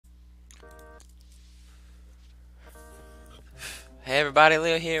Hey everybody,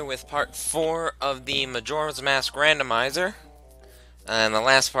 Leo here with part 4 of the Majora's Mask Randomizer. In the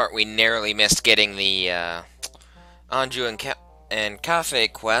last part we narrowly missed getting the Anju and Cafe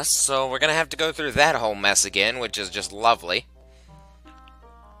quests, so we're gonna have to go through that whole mess again, which is just lovely.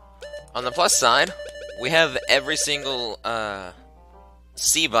 On the plus side, we have every single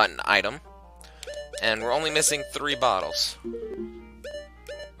C button item, and we're only missing 3 bottles.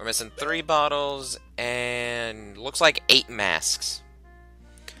 We're missing 3 bottles, and looks like 8 masks.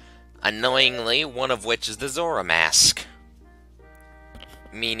 Annoyingly, one of which is the Zora mask.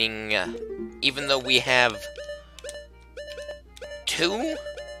 Meaning, even though we have 2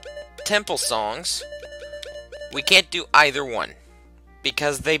 temple songs, we can't do either one,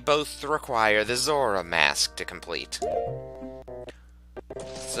 because they both require the Zora mask to complete.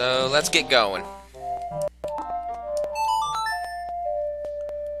 So, let's get going.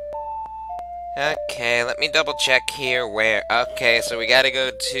 Okay, let me double check here where... Okay, so we gotta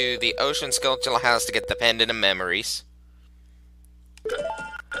go to the Ocean Sculptural House to get the Pendant of Memories.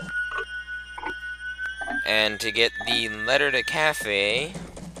 And to get the Letter to Cafe,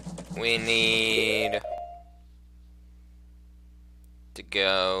 we need... to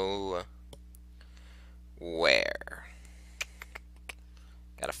go... where?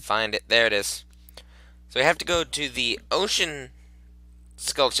 Gotta find it. There it is. So we have to go to the Ocean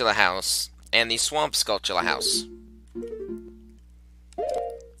Sculptural House and the Swamp Sculptural House.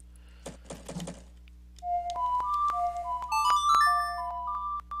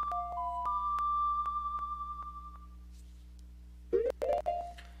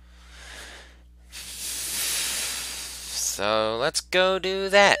 So let's go do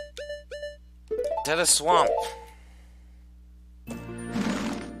that. To the swamp.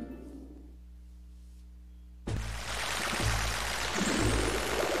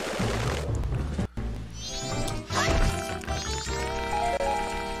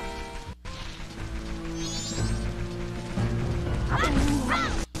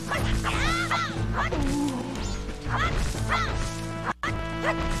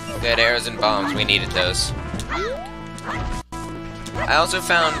 Good arrows and bombs, we needed those. I also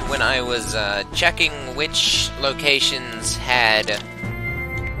found when I was checking which locations had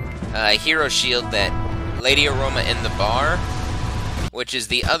a hero shield that Lady Aroma in the bar, which is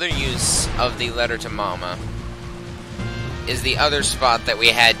the other use of the Letter to Mama, is the other spot that we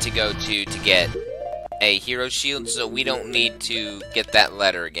had to go to get a hero shield, so we don't need to get that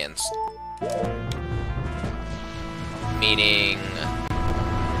letter again. Meaning,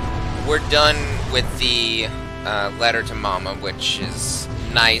 we're done with the Letter to Mama, which is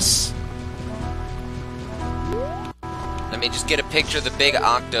nice. Let me just get a picture of the big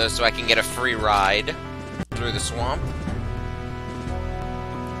octo so I can get a free ride through the swamp.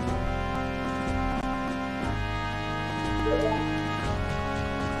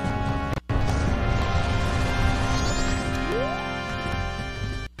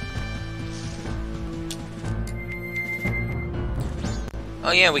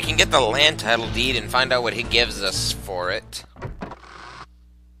 Oh yeah, we can get the land title deed and find out what he gives us for it.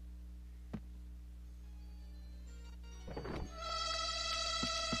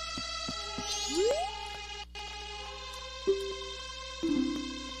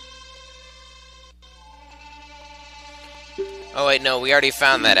 Oh wait, no, we already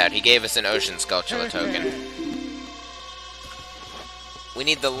found that out. He gave us an Ocean Sculpture token. We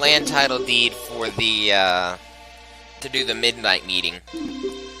need the land title deed for the, to do the midnight meeting.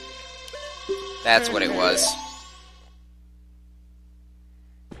 That's what it was.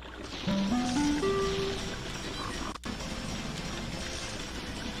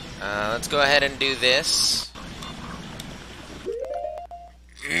 Let's go ahead and do this.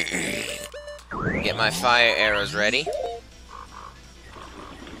 Get my fire arrows ready.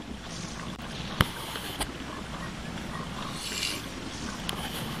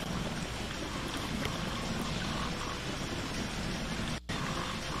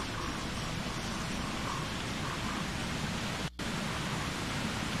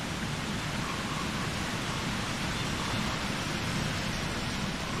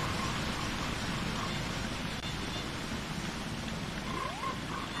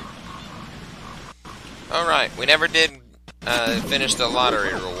 Alright, we never did finish the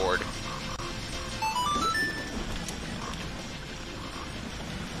lottery reward.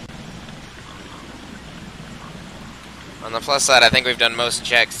 On the plus side, I think we've done most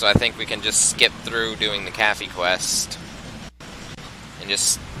checks, so I think we can just skip through doing the Cafe quest. And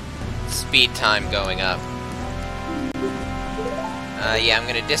just speed time going up. Yeah, I'm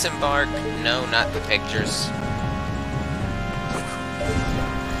gonna disembark. No, not the pictures.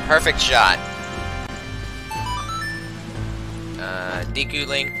 Perfect shot. Deku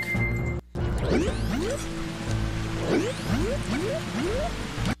Link.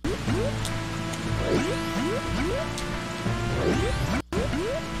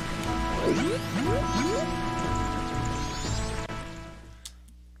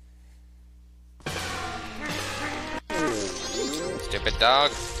 Stupid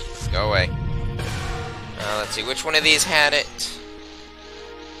dog. Go away. Let's see, which one of these had it?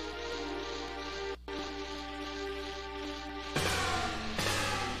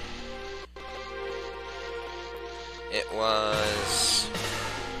 It was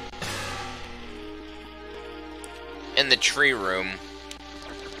in the tree room,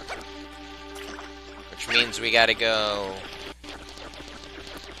 which means we gotta go.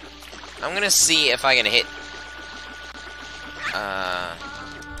 I'm gonna see if I can hit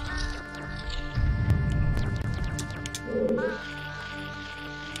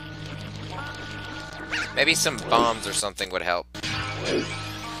maybe some bombs or something would help.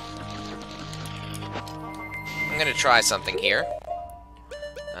 I'm gonna try something here.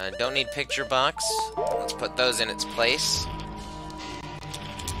 Don't need picture box. Let's put those in its place.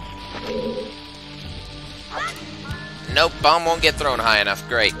 Nope, bomb won't get thrown high enough.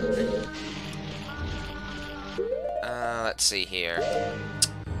 Great. Let's see here.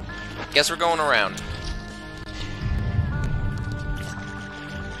 Guess we're going around.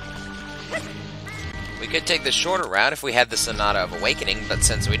 We could take the shorter route if we had the Sonata of Awakening, but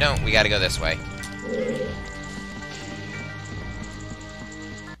since we don't, we gotta go this way.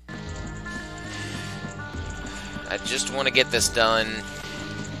 I just want to get this done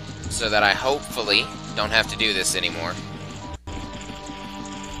so that I hopefully don't have to do this anymore.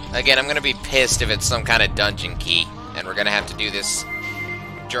 Again, I'm gonna be pissed if it's some kind of dungeon key, and we're gonna have to do this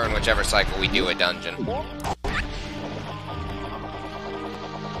during whichever cycle we do a dungeon.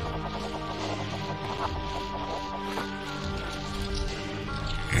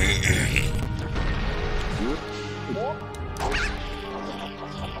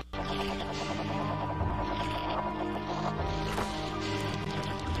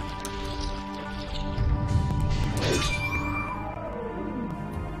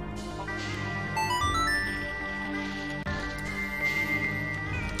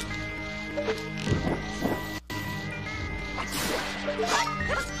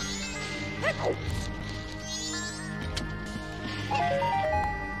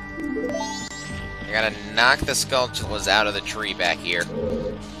 I gotta knock the Skulltulas out of the tree back here.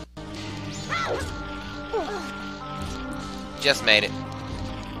 Just made it.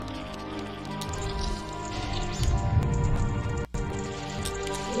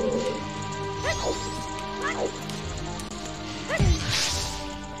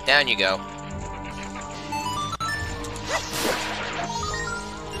 Down you go.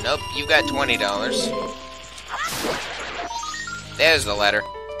 Nope, you got $20. There's the letter.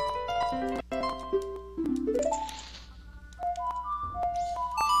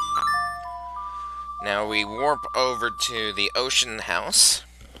 Now we warp over to the ocean house.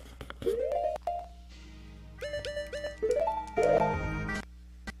 We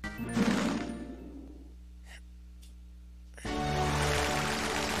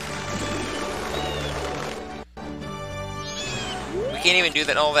can't even do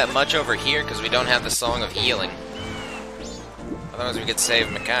that all that much over here because we don't have the Song of Healing. Otherwise we could save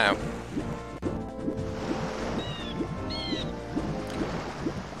Macau.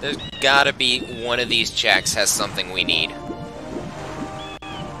 There's gotta be one of these checks has something we need.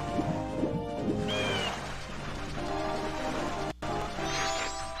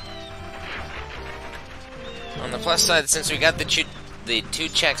 On the plus side, since we got the two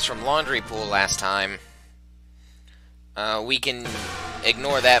checks from Laundry Pool last time, we can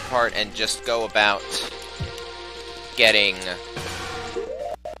ignore that part and just go about getting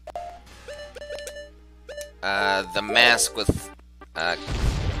the mask with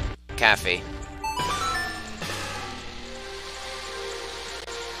Cafe.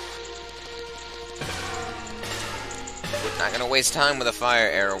 Not gonna waste time with a fire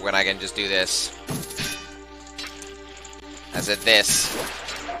arrow when I can just do this. I said this.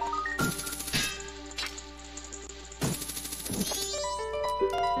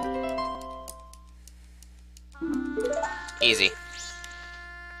 Easy.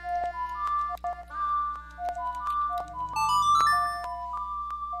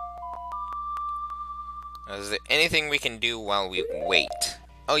 Is there anything we can do while we wait?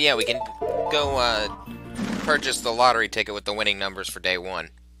 Oh yeah, we can go purchase the lottery ticket with the winning numbers for day 1.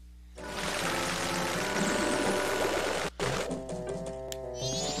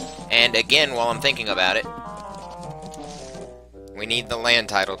 And again, while I'm thinking about it, we need the land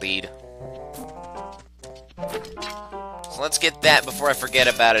title deed. As let's get that before I forget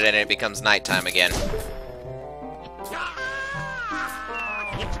about it and it becomes nighttime again.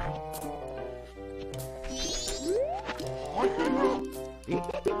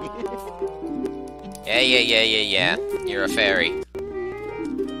 Yeah. You're a fairy.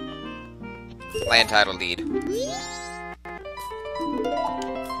 Land title deed.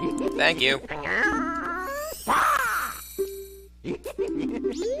 Thank you.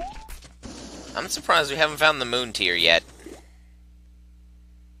 I'm surprised we haven't found the moon tier yet.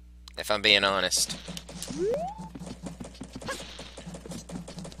 If I'm being honest.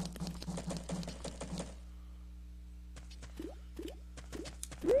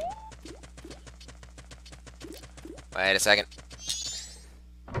 Wait a second.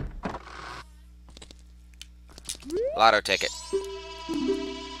 Lotto ticket.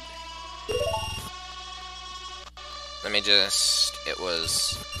 Let me just... It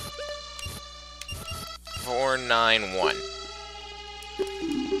was... 491.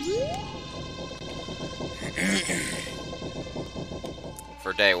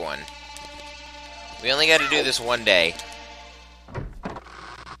 For day one. We only got to do this one day.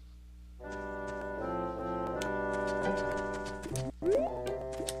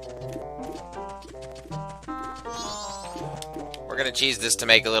 We're gonna cheese this to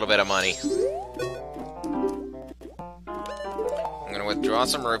make a little bit of money. I'm gonna withdraw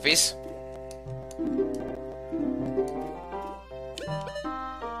some rupees.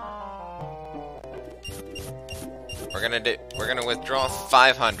 We're gonna withdraw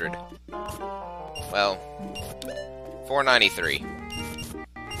 500. Well, 493.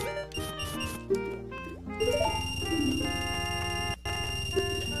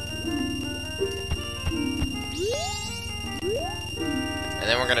 And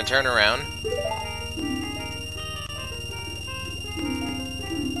then we're gonna turn around.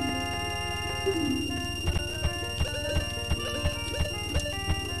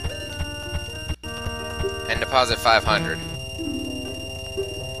 And deposit 500.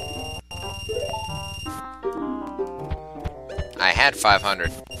 I had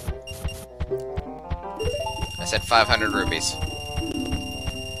 500. I said 500 rupees.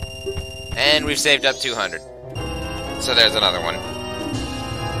 And we've saved up 200. So there's another one.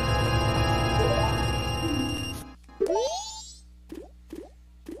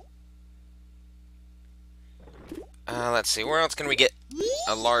 Let's see, where else can we get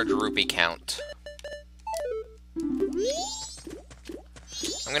a large rupee count?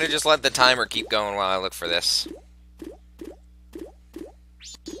 I'm gonna just let the timer keep going while I look for this.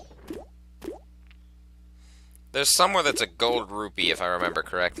 There's somewhere that's a gold rupee, if I remember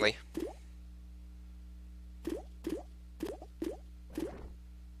correctly.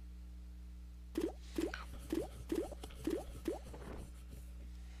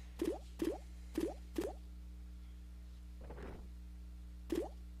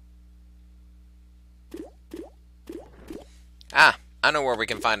 Ah, I know where we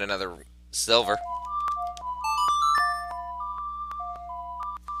can find another silver.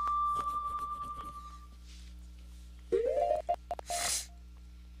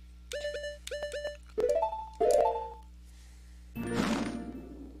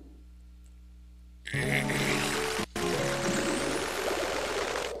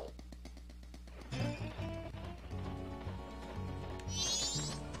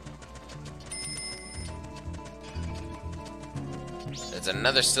 There's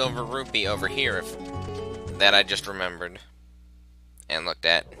another silver rupee over here that I just remembered and looked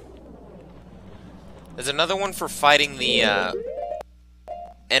at. There's another one for fighting the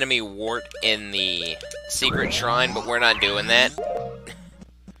enemy wart in the secret shrine, but we're not doing that.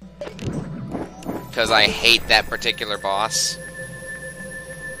 Because I hate that particular boss.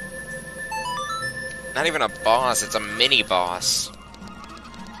 Not even a boss, it's a mini-boss.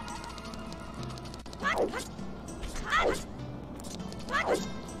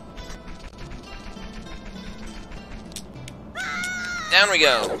 Down we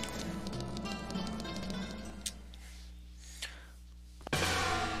go.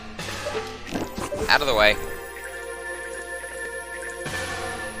 Out of the way.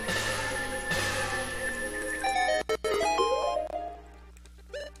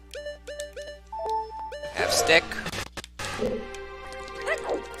 Have stick.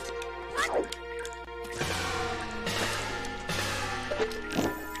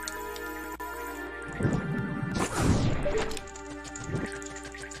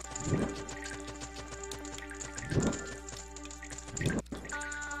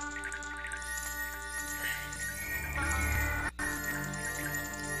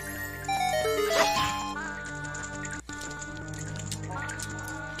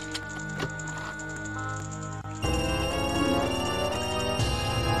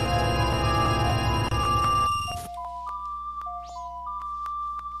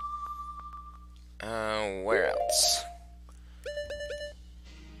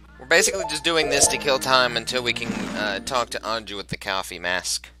 basically just doing this to kill time until we can talk to Anju with the coffee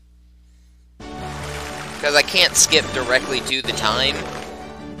mask. Because I can't skip directly to the time.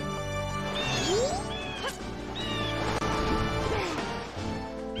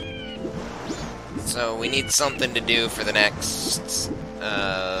 So we need something to do for the next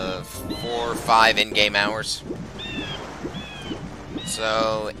 4 or 5 in-game hours.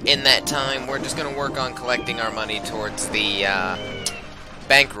 So in that time, we're just going to work on collecting our money towards the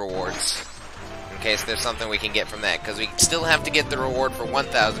bank rewards. In case there's something we can get from that. Because we still have to get the reward for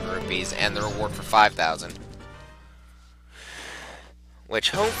 1,000 rupees and the reward for 5,000. Which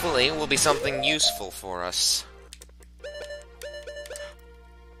hopefully will be something useful for us.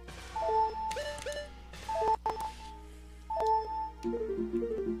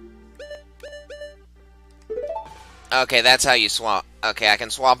 Okay, that's how you swap. Okay, I can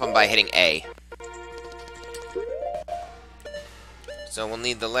swap them by hitting A. So we'll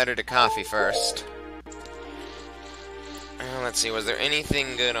need the letter to coffee first. Let's see, was there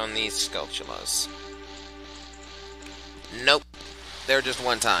anything good on these sculptulas? Nope. They're just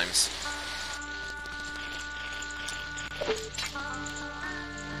one-times.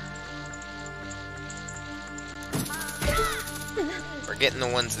 We're getting the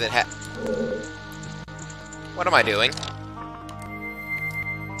ones that have... What am I doing?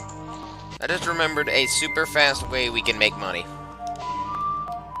 I just remembered a super fast way we can make money.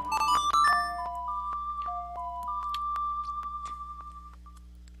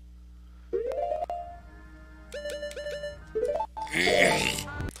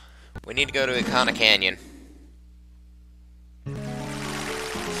 We need to go to Ikana Canyon.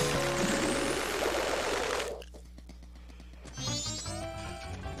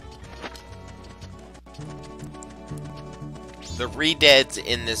 The re-deads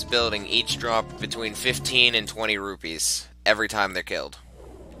in this building each drop between 15 and 20 rupees every time they're killed.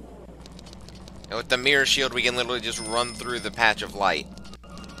 And with the mirror shield, we can literally just run through the patch of light.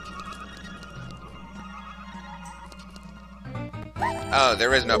 Oh,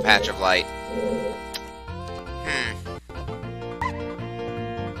 there is no patch of light.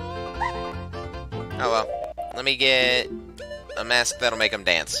 Oh well. Let me get a mask that'll make them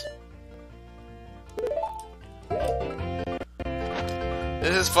dance.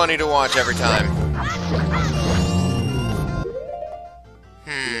 This is funny to watch every time.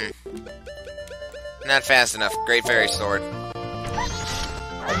 Not fast enough. Great Fairy Sword.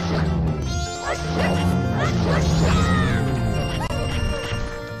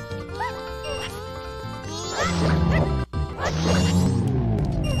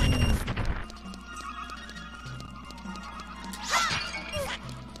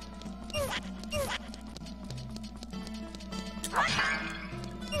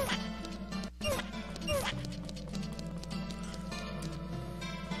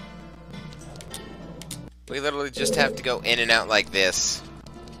 We literally just have to go in and out like this.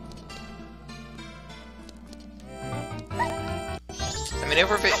 I mean, if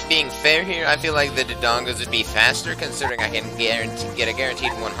we're being fair here, I feel like the Dodongos would be faster, considering I can get a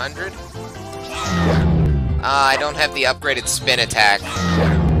guaranteed 100. I don't have the upgraded spin attack.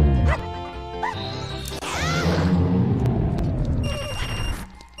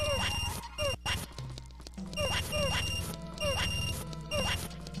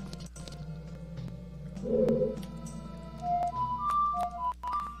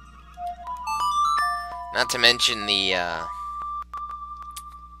 Not to mention the,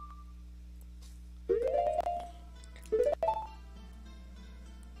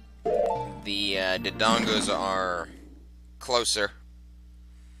 Dodongos are closer.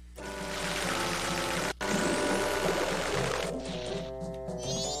 I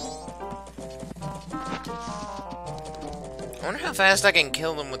wonder how fast I can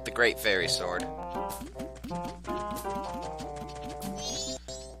kill them with the Great Fairy Sword.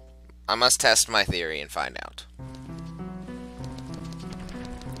 I must test my theory and find out.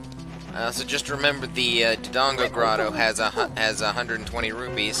 I also just remembered the Dodongo Grotto has 120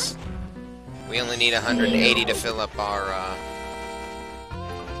 rupees. We only need 180 to fill up our,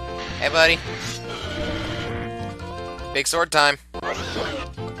 Hey, buddy. Big sword time.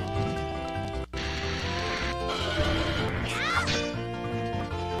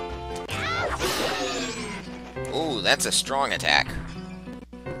 Ooh, that's a strong attack.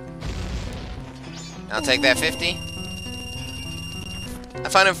 I'll take that 50. I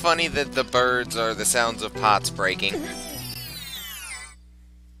find it funny that the birds are the sounds of pots breaking.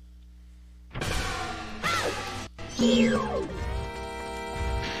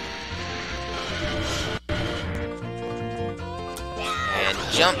 And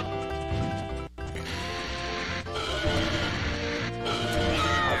jump.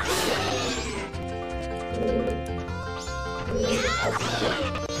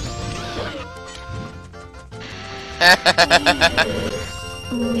 The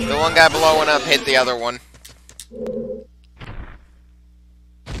one guy blowing up hit the other one.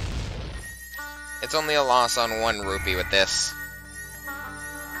 It's only a loss on 1 rupee with this.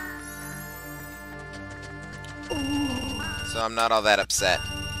 So I'm not all that upset.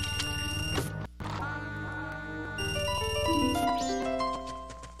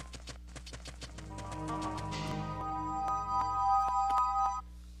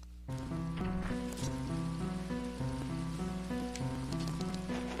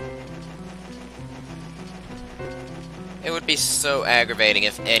 It would be so aggravating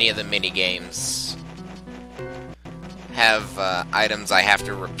if any of the mini-games have items I have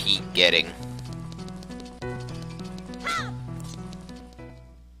to repeat getting.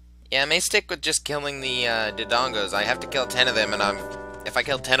 Yeah, I may stick with just killing the Dodongos. I have to kill 10 of them, and if I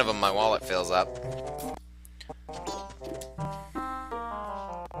kill 10 of them, my wallet fills up.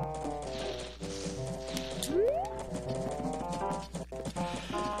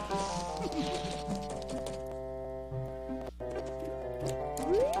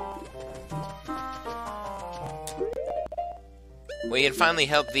 We can finally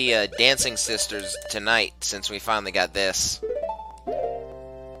help the dancing sisters tonight, since we finally got this.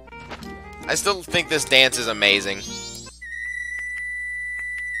 I still think this dance is amazing.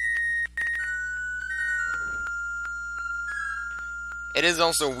 It is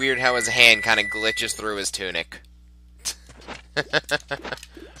also weird how his hand kind of glitches through his tunic.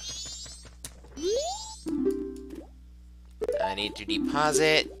 I need to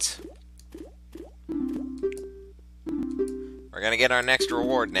deposit. We're gonna get our next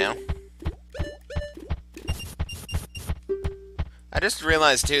reward now. I just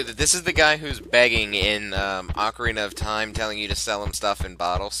realized, too, that this is the guy who's begging in Ocarina of Time, telling you to sell him stuff in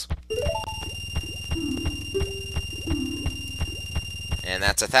bottles. And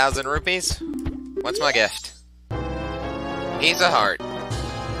that's 1,000 rupees? What's my gift? He's a heart.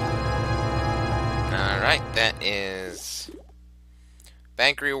 Alright, that is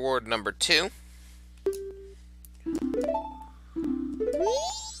bank reward number 2.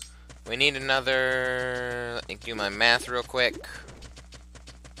 We need another... Let me do my math real quick.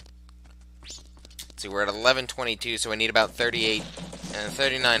 Let's see, we're at 1122, so we need about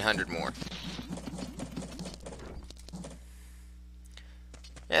 3,900 more.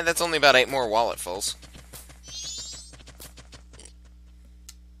 Yeah, that's only about 8 more walletfuls.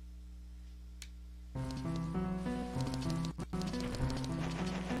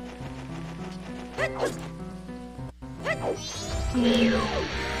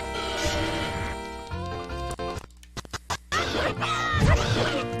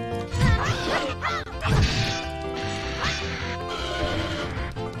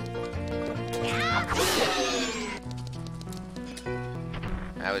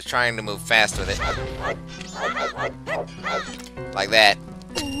 I was trying to move fast with it. Like that.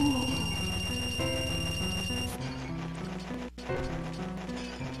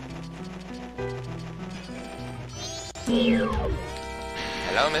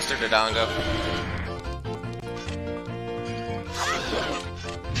 Hello, Mr. Dodongo.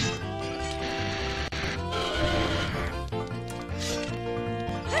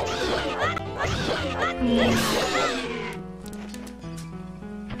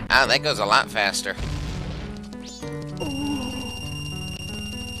 Ah, that goes a lot faster.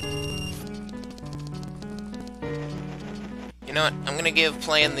 You know what? I'm gonna give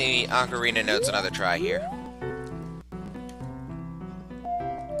playing the Ocarina notes another try here.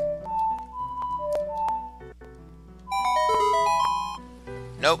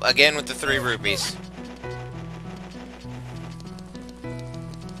 Nope, again with the 3 rupees.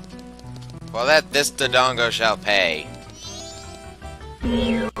 Well, this Dodongo shall pay.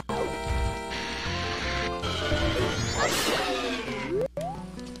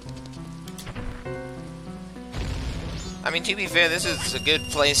 I mean, to be fair, this is a good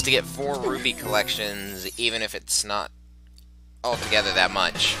place to get 4 rupee collections, even if it's not altogether that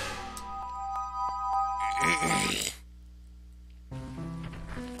much.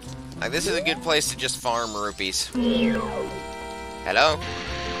 Like, this is a good place to just farm rupees. Hello?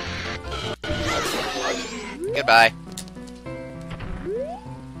 Goodbye.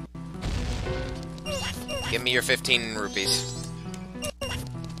 Give me your 15 rupees.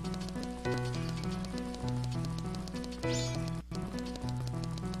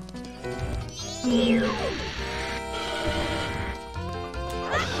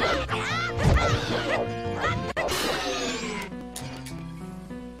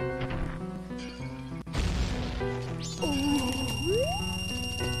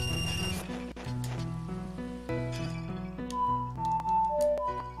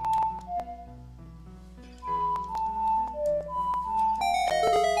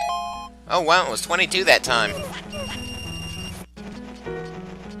 Oh wow, it was 22 that time.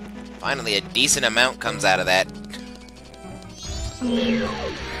 Finally, a decent amount comes out of that.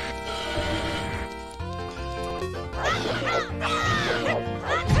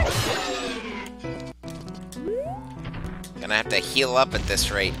 Gonna have to heal up at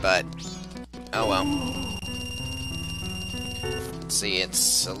this rate, but... oh well. Let's see,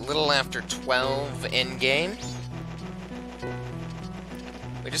 it's a little after 12 in-game.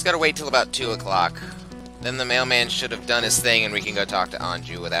 We just gotta wait till about 2 o'clock. Then the mailman should have done his thing and we can go talk to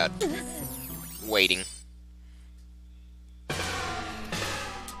Anju without waiting.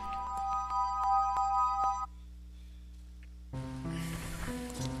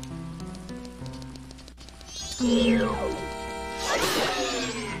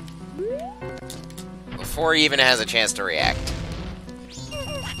 Before he even has a chance to react.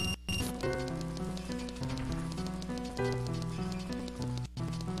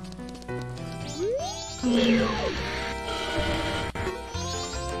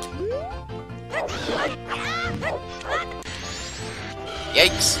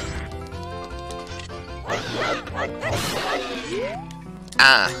 Yikes!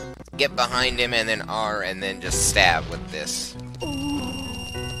 Ah! Get behind him and then R and then just stab with this.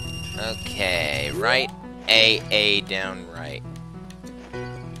 Okay, right, A, down, right.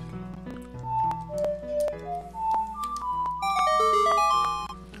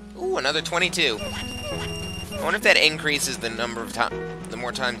 Ooh, another 22. I wonder if that increases the number of times, the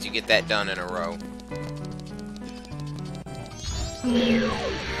more times you get that done in a row.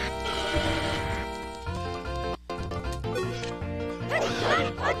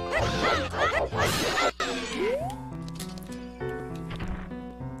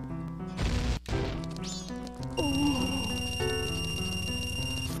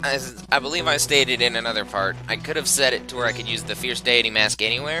 As I believe I stated in another part, I could have set it to where I could use the Fierce Deity Mask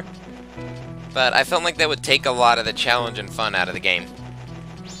anywhere, but I felt like that would take a lot of the challenge and fun out of the game.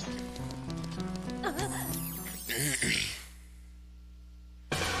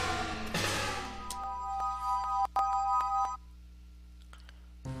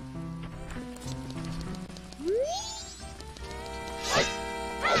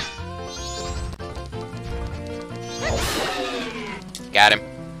 Got him.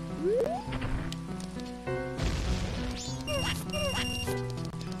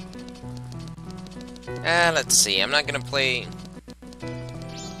 Let's see. I'm not gonna play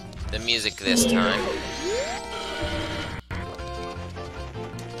the music this time.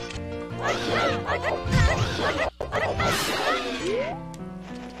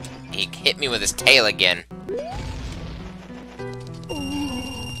 He hit me with his tail again.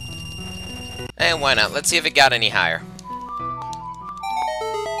 And why not? Let's see if it got any higher.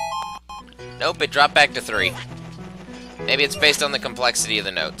 Nope, it dropped back to 3. Maybe it's based on the complexity of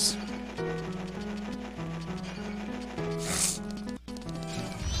the notes.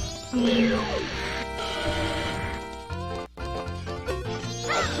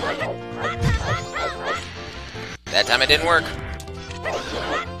 That time it didn't work.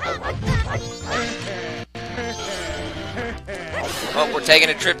 Well, we're taking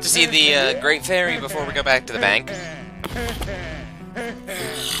a trip to see the Great Fairy before we go back to the bank.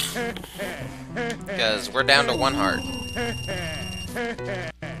 Because we're down to 1 heart.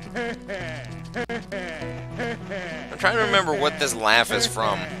 I'm trying to remember what this laugh is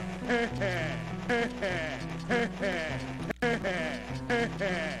from.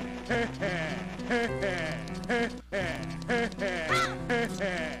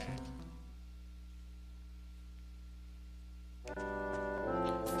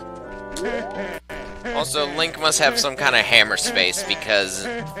 Also, Link must have some kind of hammer space, because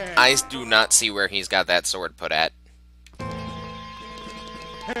I do not see where he's got that sword put at.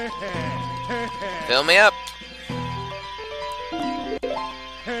 Fill me up!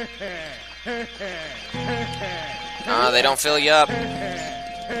 Oh, they don't fill you up.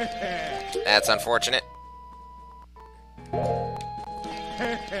 That's unfortunate.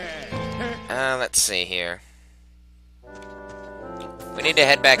 Let's see here. We need to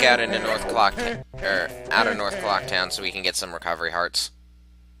head back out into North Clocktown so we can get some recovery hearts.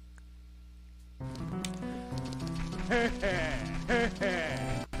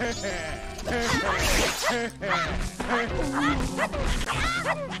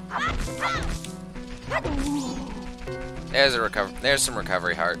 There's some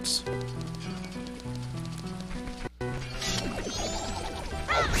recovery hearts.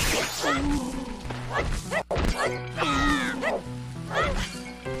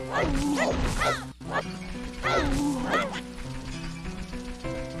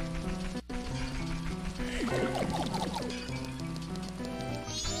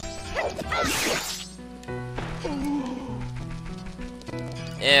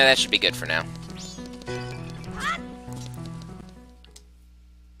 Yeah, that should be good for now.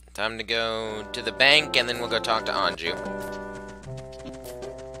 Time to go to the bank, and then we'll go talk to Anju.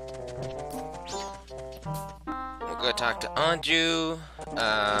 We'll go talk to Anju.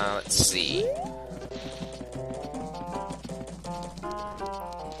 Let's see.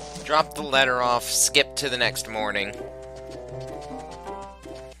 Drop the letter off, skip to the next morning.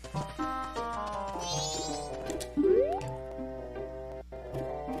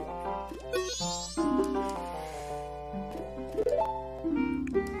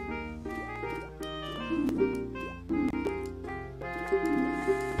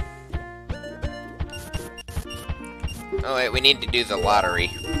 Oh wait, we need to do the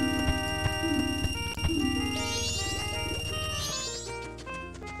lottery.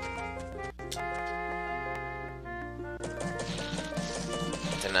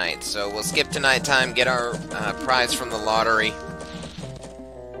 Tonight, so we'll skip to nighttime, get our prize from the lottery.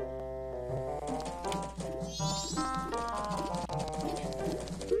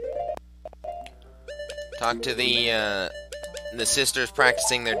 Talk to the sisters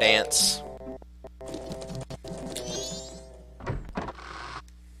practicing their dance.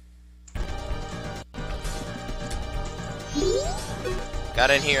 Got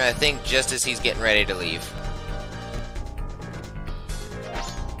in here, I think, just as he's getting ready to leave.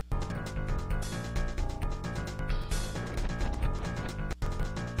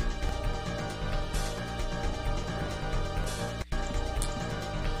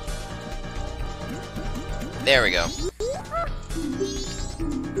 There we go.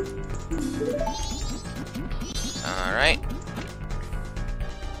 Alright.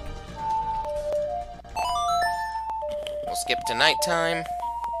 We'll skip to nighttime.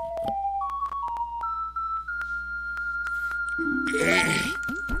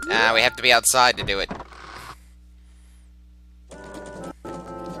 We have to be outside to do it. To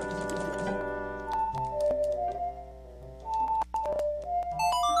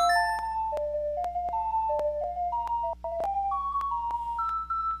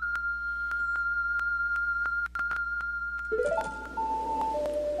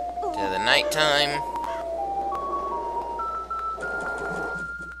the nighttime.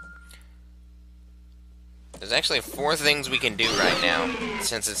 There's actually 4 things we can do right now,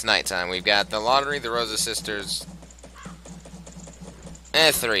 since it's nighttime. We've got the lottery, the Rosa Sisters...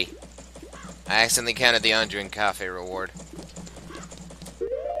 3. I accidentally counted the Anju and Cafe reward.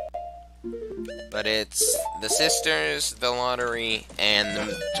 But it's the sisters, the lottery, and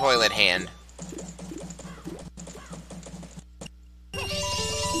the toilet hand.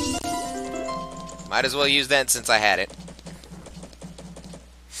 Might as well use that since I had it.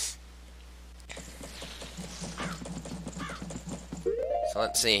 So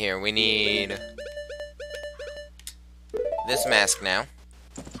let's see here, we need this mask now.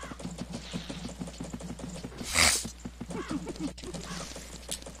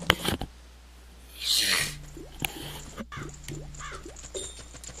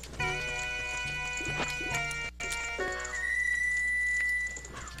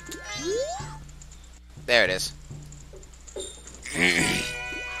 There it is.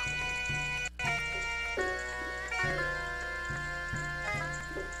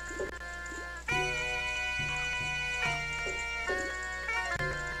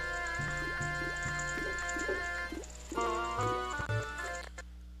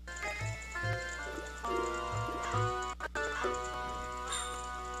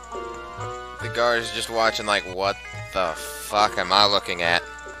 The guard's just watching like, what the fuck am I looking at?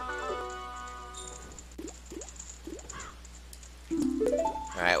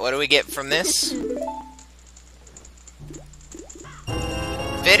 Alright, what do we get from this?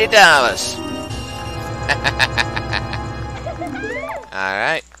 $50!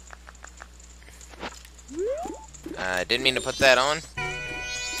 Alright. Didn't mean to put that on.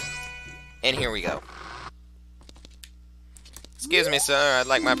 And here we go. Excuse me, sir, I'd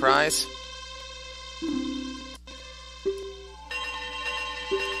like my prize.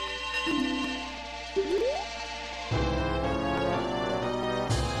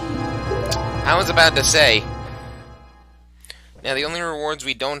 I was about to say. Now, the only rewards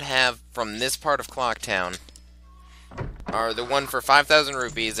we don't have from this part of Clocktown are the one for 5,000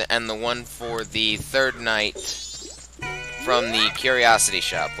 rupees and the one for the third night from the Curiosity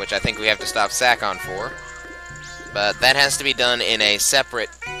Shop, which I think we have to stop Sakon for. But that has to be done in a separate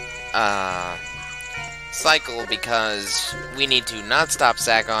cycle because we need to not stop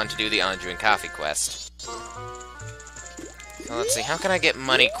Sakon to do the Anju and Coffee quest. So let's see, how can I get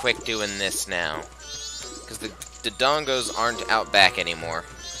money quick doing this now? Because the dongos aren't out back anymore.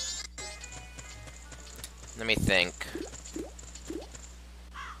 Let me think.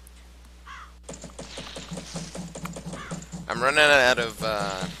 I'm running out of,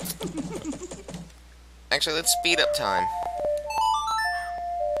 Actually, let's speed up time.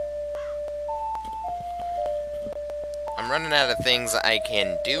 I'm running out of things I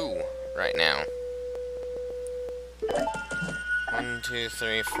can do right now. 1, 2,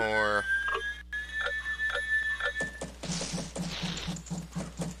 3, 4...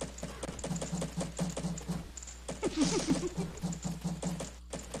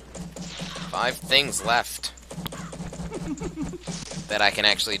 5 things left that I can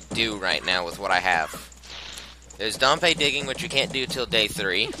actually do right now with what I have. There's Dompe digging, which you can't do till day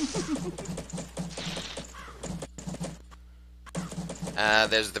 3.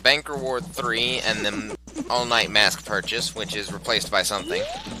 There's the bank reward 3, and then all-night mask purchase, which is replaced by something.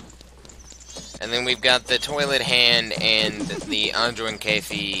 And then we've got the toilet hand and the Anjo and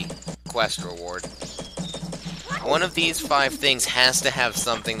Kefi quest reward. One of these 5 things has to have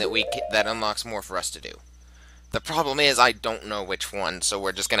something that unlocks more for us to do. The problem is I don't know which one, so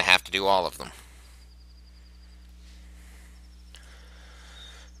we're just going to have to do all of them.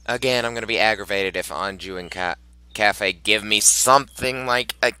 Again, I'm going to be aggravated if Anju and Cafe give me something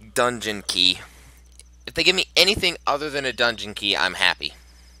like a dungeon key. If they give me anything other than a dungeon key, I'm happy.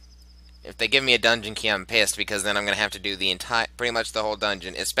 If they give me a dungeon key, I'm pissed, because then I'm going to have to do pretty much the whole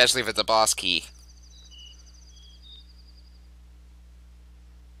dungeon, especially if it's a boss key.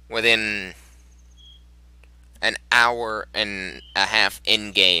 Within an hour and a half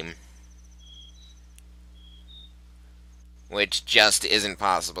in-game. Which just isn't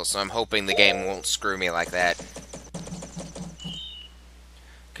possible, so I'm hoping the game won't screw me like that.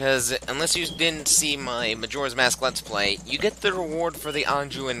 Because, unless you didn't see my Majora's Mask Let's Play, you get the reward for the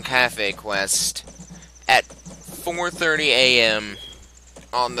Anju and Cafe quest at 4:30 AM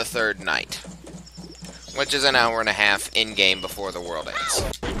on the 3rd night. Which is an hour and a half in-game before the world ends.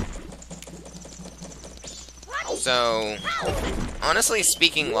 So, honestly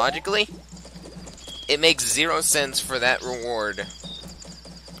speaking logically, it makes 0 sense for that reward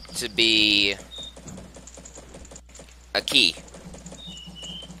to be a key.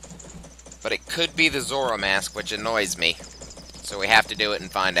 But it could be the Zora mask, which annoys me. So we have to do it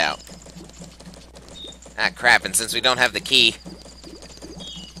and find out. Ah, crap, and since we don't have the key,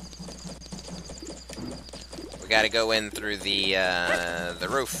 we gotta go in through the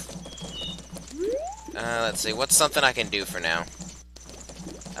roof. Let's see, what's something I can do for now?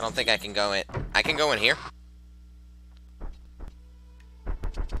 I don't think I can go in. I can go in here.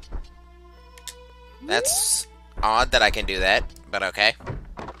 That's odd that I can do that, but okay.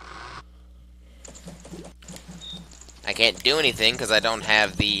 I can't do anything because I don't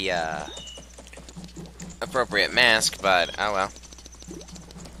have the appropriate mask, but oh well.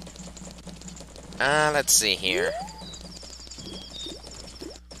 Let's see here.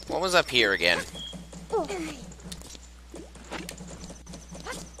 What was up here again?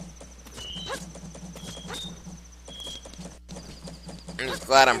 I'm just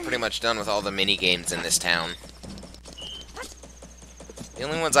glad I'm pretty much done with all the mini-games in this town. The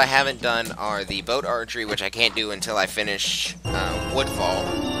only ones I haven't done are the boat archery, which I can't do until I finish Woodfall.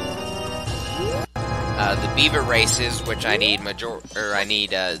 The beaver races, which I need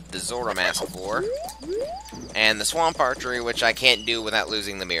the Zora mask for. And the swamp archery, which I can't do without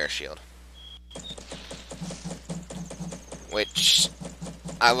losing the mirror shield. Which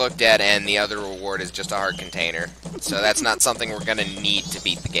I looked at, and the other reward is just a heart container. So that's not something we're gonna need to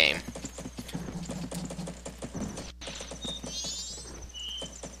beat the game.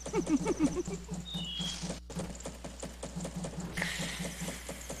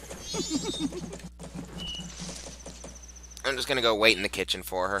 I'm just gonna go wait in the kitchen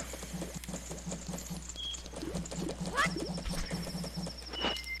for her.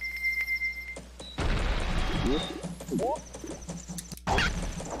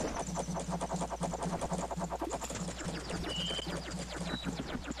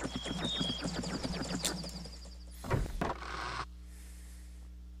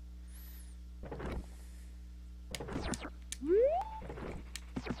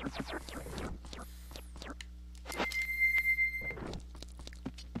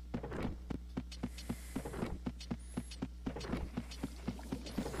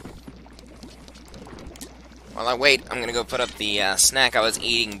 While I wait, I'm gonna go put up the snack I was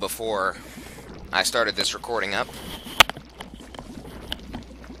eating before I started this recording up.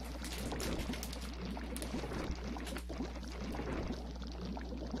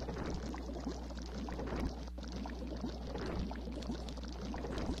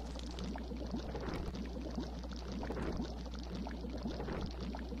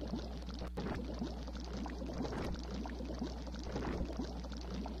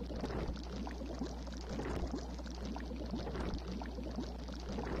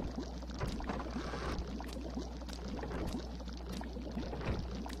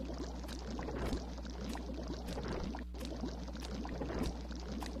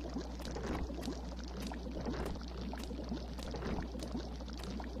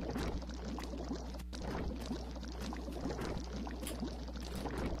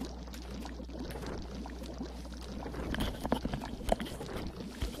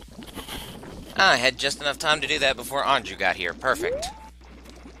 I had just enough time to do that before Anju got here. Perfect.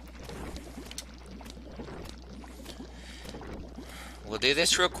 We'll do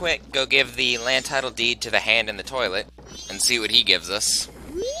this real quick, go give the land title deed to the hand in the toilet, and see what he gives us.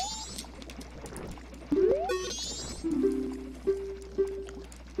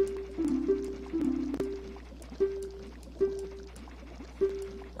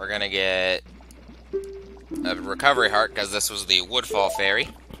 We're gonna get a recovery heart, because this was the Woodfall Fairy.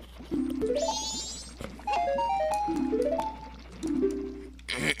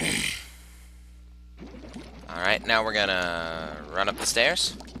 Alright, now we're gonna run up the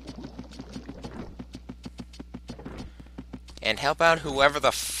stairs. And help out whoever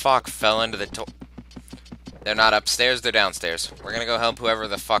the fuck fell into the They're not upstairs, they're downstairs. We're gonna go help whoever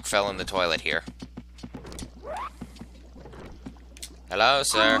the fuck fell in the toilet here. Hello,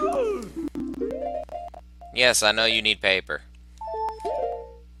 sir. Yes, I know you need paper.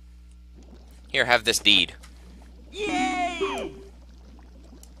 Here, have this deed. Yay!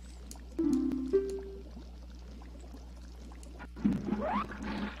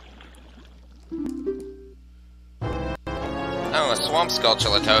 Oh, a Swamp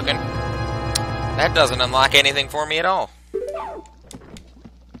Skulltula token. That doesn't unlock anything for me at all.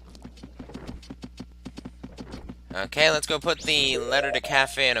 Okay, let's go put the letter to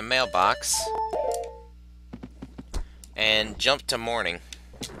Cafe in a mailbox. And jump to morning.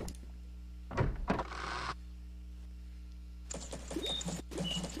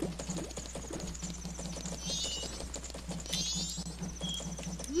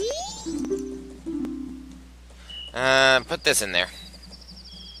 Put this in there.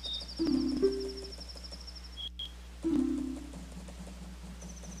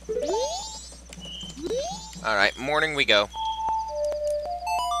 Alright, morning we go.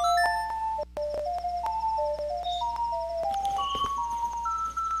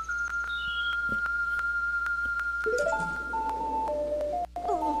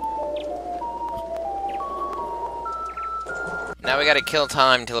 Now we gotta kill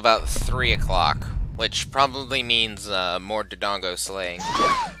time till about 3 o'clock, which probably means more Dodongo slaying.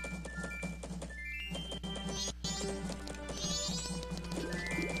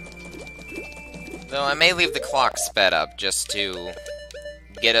 Though I may leave the clock sped up just to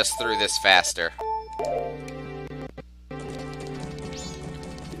get us through this faster.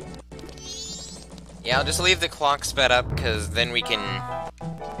 Yeah, I'll just leave the clock sped up, because then we can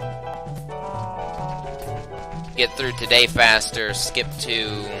get through today faster, skip to...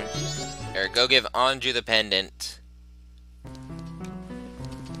 or go give Anju the pendant.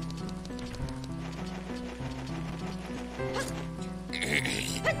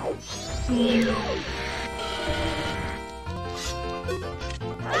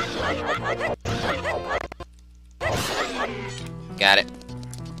 Got it.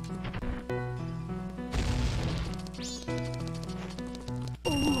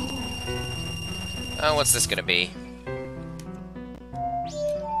 Oh, what's this gonna be?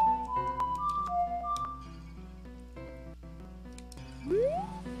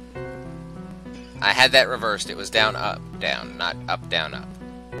 I had that reversed. It was down, up, down, not up, down, up.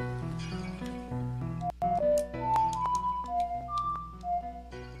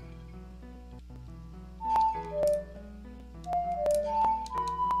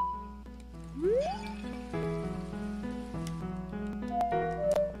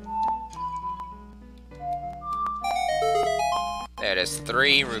 There it is,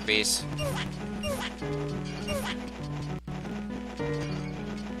 3 rupees.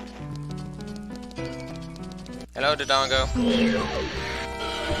 Hello, Dodongo.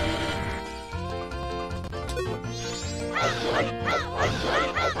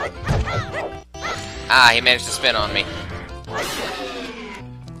 Ah, he managed to spin on me.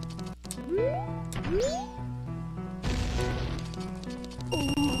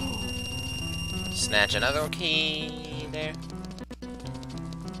 Snatch another key there.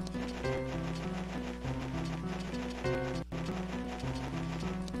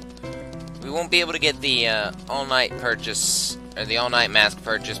 We won't be able to get the all-night purchase, or the all-night mask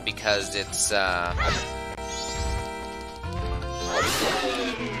purchase, because it's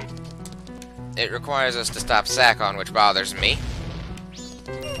it requires us to stop Sakon, which bothers me.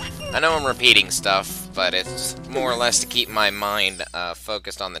 I know I'm repeating stuff, but it's more or less to keep my mind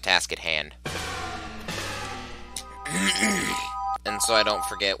focused on the task at hand. And so I don't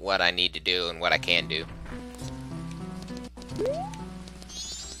forget what I need to do and what I can do.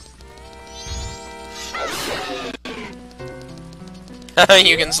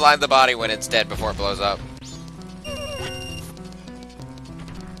 You can slide the body when it's dead before it blows up.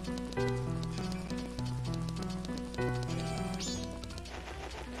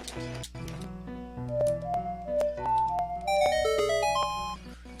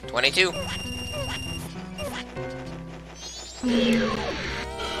 22.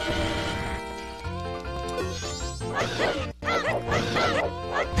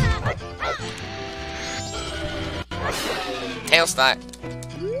 Tail stack.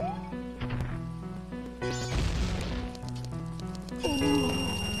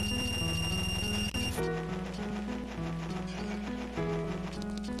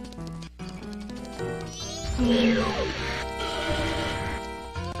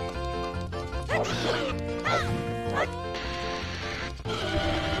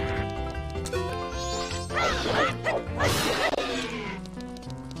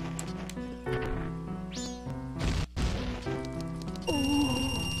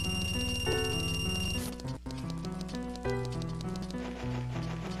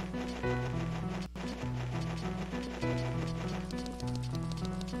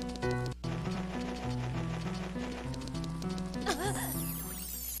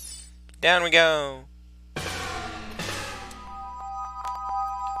 Down we go.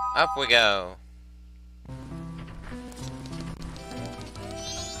 Up we go.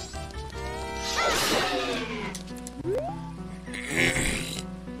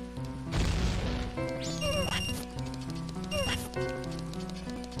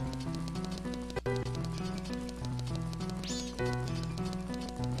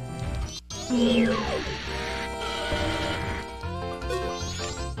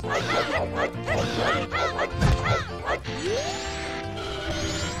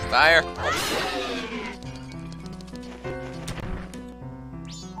 Fire!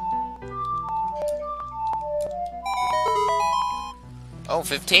 Oh,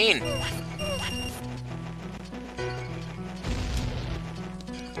 15!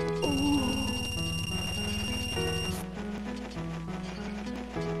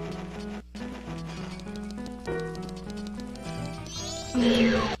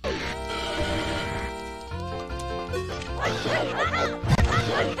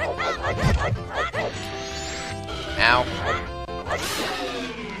 Ow.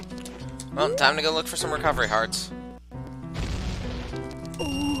 Well, time to go look for some recovery hearts.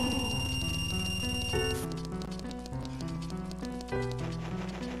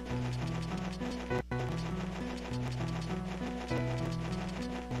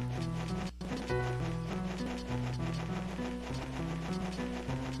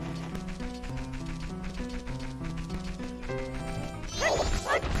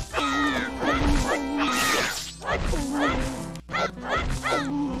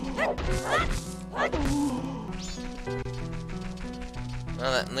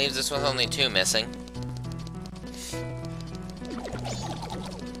 Well, that leaves us with only 2 missing.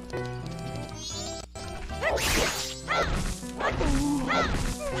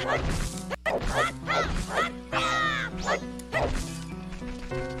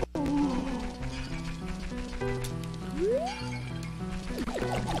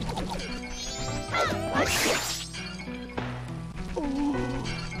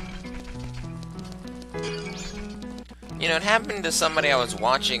 You know, it happened to somebody I was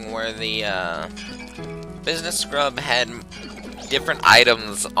watching where the business scrub had different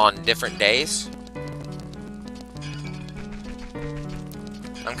items on different days.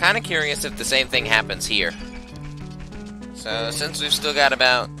 I'm kind of curious if the same thing happens here. So, since we've still got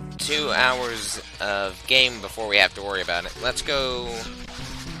about 2 hours of game before we have to worry about it, let's go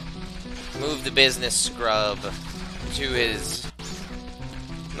move the business scrub to his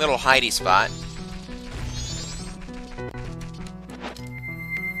little hidey spot.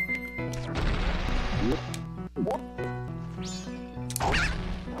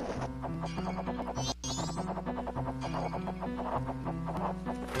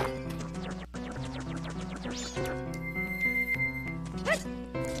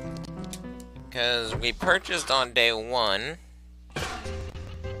 Because we purchased on day 1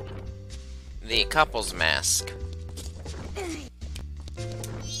 the couple's mask.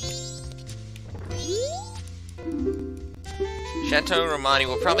 Chateau Romani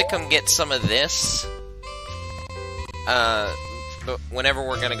will probably come get some of this but whenever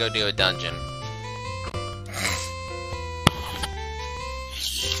we're gonna go do a dungeon.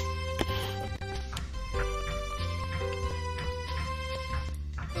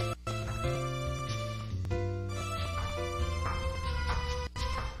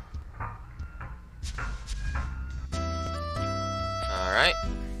 Alright.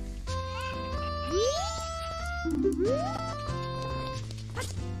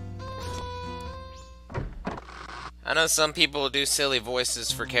 I know some people do silly voices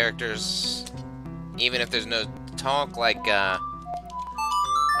for characters, even if there's no talk, like,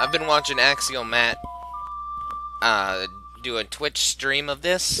 I've been watching Axial Matt, do a Twitch stream of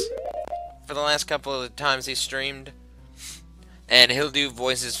this for the last couple of times he streamed. And he'll do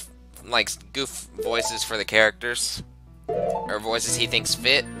voices, like goof voices for the characters, or voices he thinks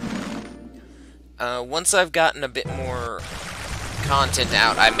fit. Once I've gotten a bit more content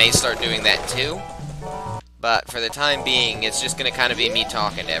out, I may start doing that too. But for the time being, it's just gonna kind of be me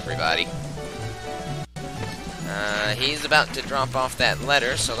talking to everybody. He's about to drop off that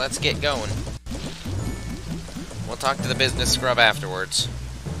letter, so let's get going. We'll talk to the business scrub afterwards.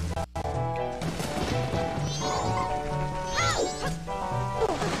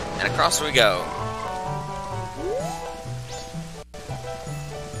 And across we go.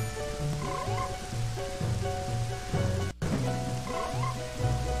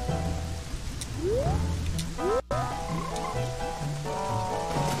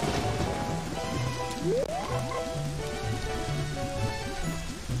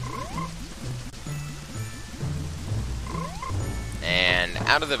 And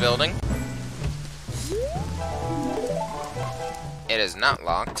out of the building. It is not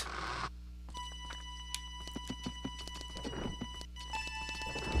locked.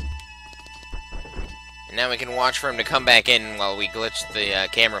 And now we can watch for him to come back in while we glitch the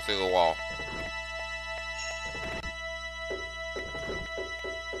camera through the wall.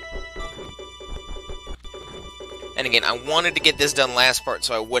 And again, I wanted to get this done last part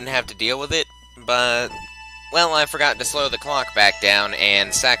so I wouldn't have to deal with it, but, well, I forgot to slow the clock back down,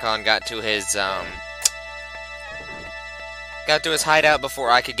 and Sakon got to his hideout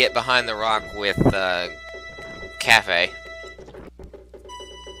before I could get behind the rock with, Cafe.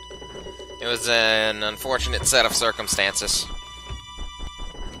 It was an unfortunate set of circumstances.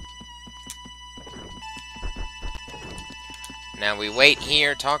 Now we wait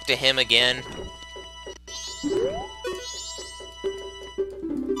here, talk to him again.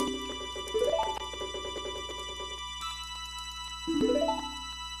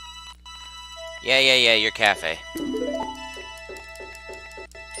 Yeah, your Cafe.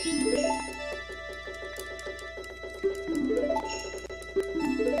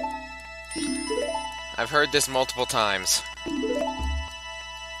 I've heard this multiple times.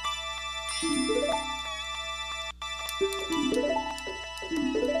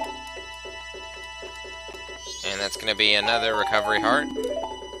 And that's gonna be another recovery heart.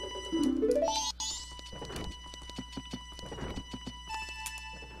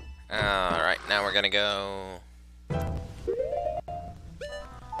 Alright, now we're gonna go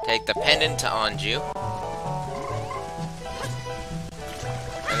take the pendant to Anju.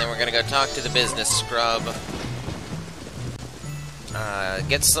 And then we're gonna go talk to the business scrub.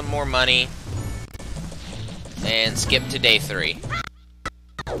 Get some more money. And skip to day 3.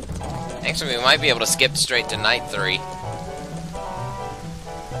 Actually, we might be able to skip straight to night 3.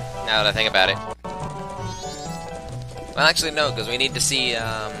 Now that I think about it. Well, actually, no, because we need to see,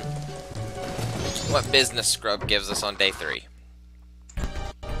 what business scrub gives us on day 3.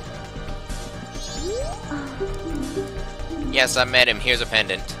 Yes, I met him. Here's a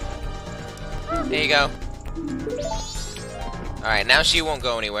pendant. There you go. Alright, now she won't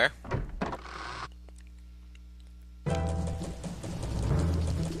go anywhere.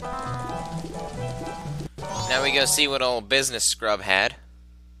 Now we go see what old business scrub had.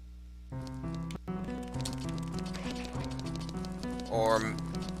 Or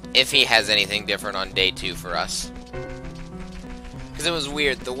if he has anything different on day 2 for us. Because it was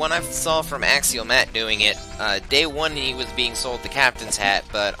weird. The one I saw from Axial Matt doing it, day 1 he was being sold the captain's hat,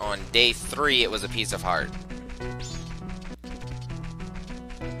 but on day 3 it was a piece of heart.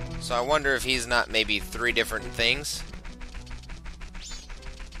 So I wonder if he's not maybe 3 different things.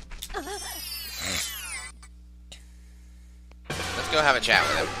 Let's go have a chat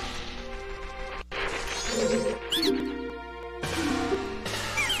with him.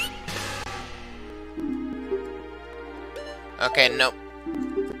 Okay, nope.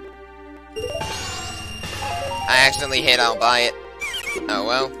 I accidentally hit I'll buy it. Oh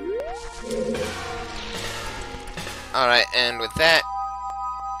well. Alright, and with that,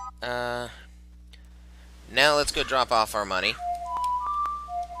 now let's go drop off our money.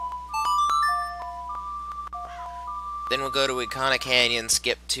 Then we'll go to Ikana Canyon,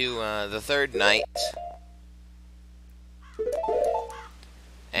 skip to the 3rd night,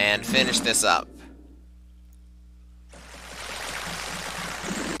 and finish this up.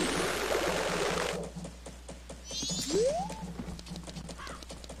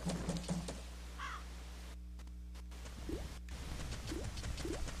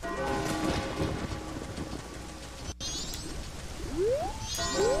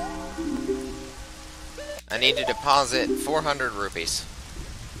 I need to deposit 400 rupees.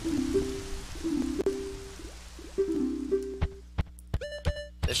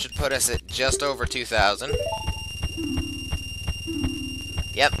 should put us at just over 2,000.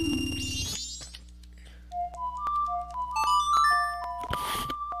 Yep.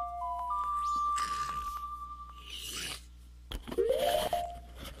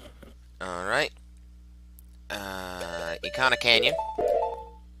 Alright. Icona Canyon.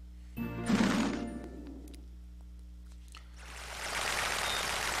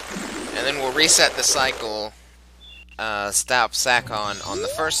 And then we'll reset the cycle, stop Sakon on the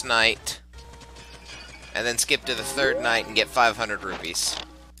first night, and then skip to the third night and get 500 rupees.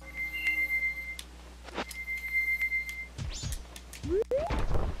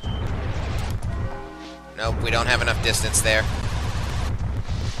 Nope, we don't have enough distance there.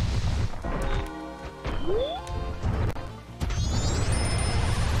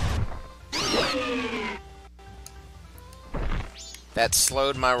 That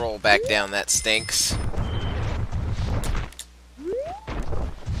slowed my roll back down, that stinks.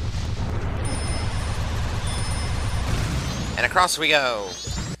 And across we go!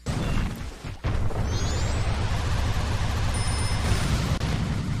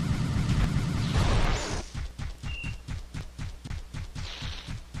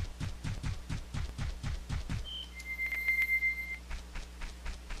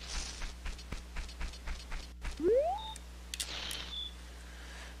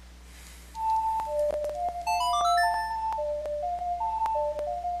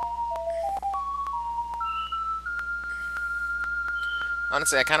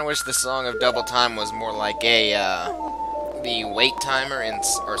 Honestly, I kind of wish the Song of Double Time was more like a, the wait timer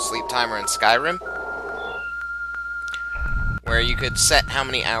or sleep timer in Skyrim. Where you could set how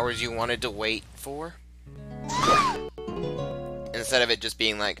many hours you wanted to wait for. Instead of it just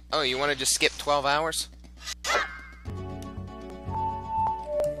being like, oh, you want to just skip 12 hours?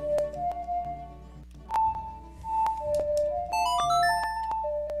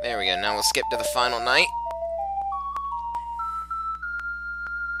 There we go, now we'll skip to the final night.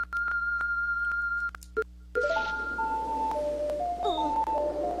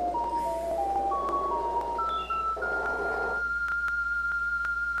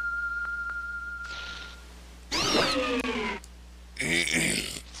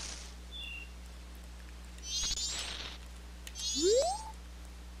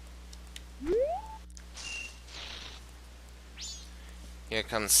 Here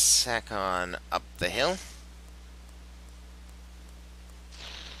comes Sakon up the hill.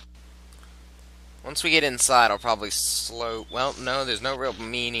 Once we get inside, I'll probably slow... Well, no, there's no real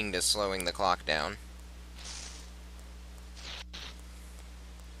meaning to slowing the clock down.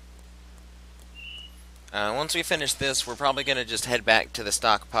 Once we finish this, we're probably going to just head back to the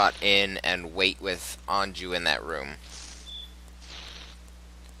Stockpot Inn and wait with Anju in that room.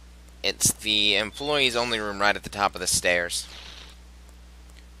 It's the employees only room right at the top of the stairs.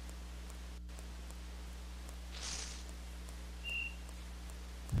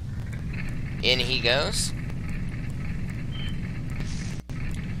 In he goes.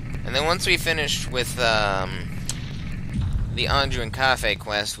 And then once we finish with the Anju and Cafe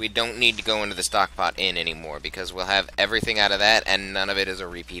quest, we don't need to go into the Stockpot Inn anymore, because we'll have everything out of that, and none of it is a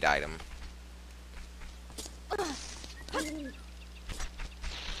repeat item.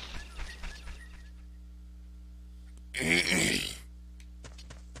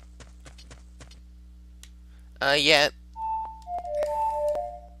 Yet.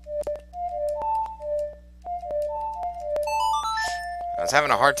 I was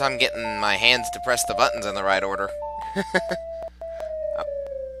having a hard time getting my hands to press the buttons in the right order.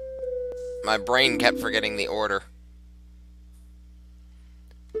 My brain kept forgetting the order.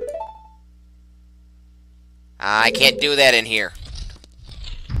 I can't do that in here.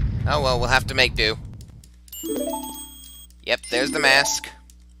 Oh well, we'll have to make do. Yep, there's the mask.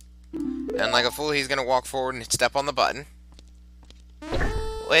 And like a fool, he's gonna walk forward and step on the button,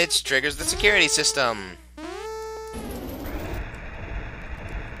 which triggers the security system.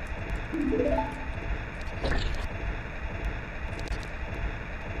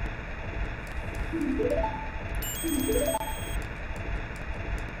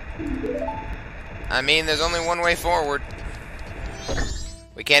 I mean, there's only one way forward.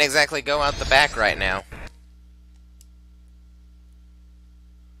 We can't exactly go out the back right now.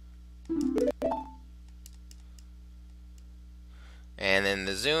 And then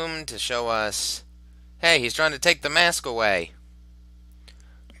the zoom to show us, hey, he's trying to take the mask away.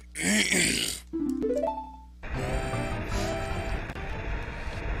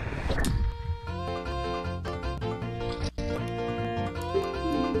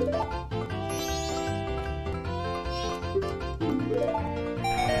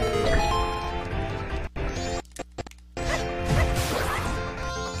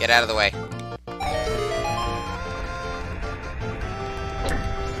 Get out of the way.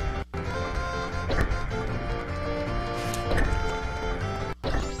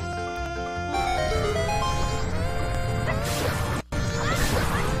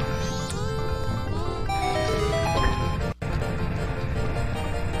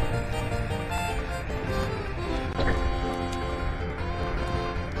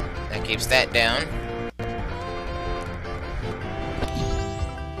 That keeps that down.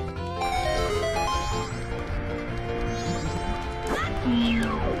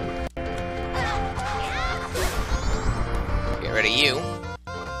 Get rid of you.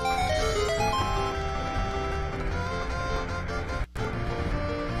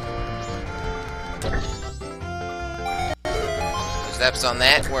 Two steps on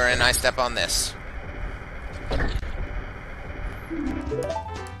that, wherein I step on this.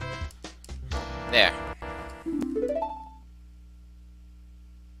 There.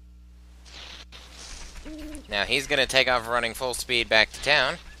 Now he's gonna take off running full speed back to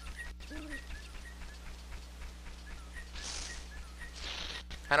town.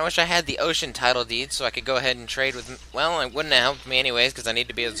 Kinda wish I had the ocean title deed so I could go ahead and trade with... Well, it wouldn't have helped me anyways, because I need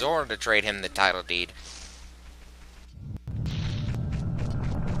to be a Zora to trade him the title deed.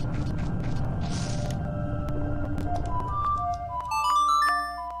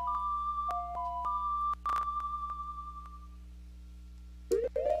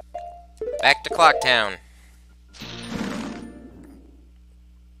 Back to Clocktown.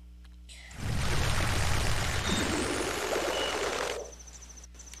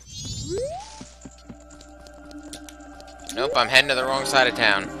 Nope, I'm heading to the wrong side of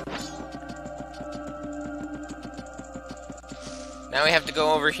town. Now we have to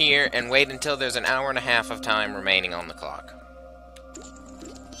go over here and wait until there's an hour and a half of time remaining on the clock.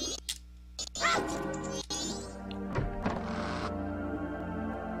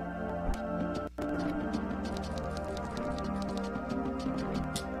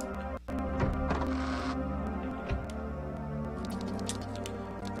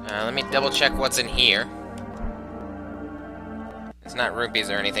 Let me double check what's in here. It's not rupees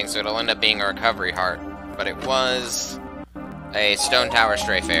or anything, so it'll end up being a recovery heart. But it was a Stone Tower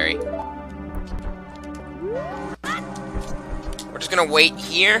Stray Fairy. We're just gonna wait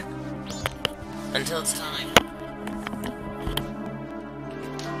here until it's time.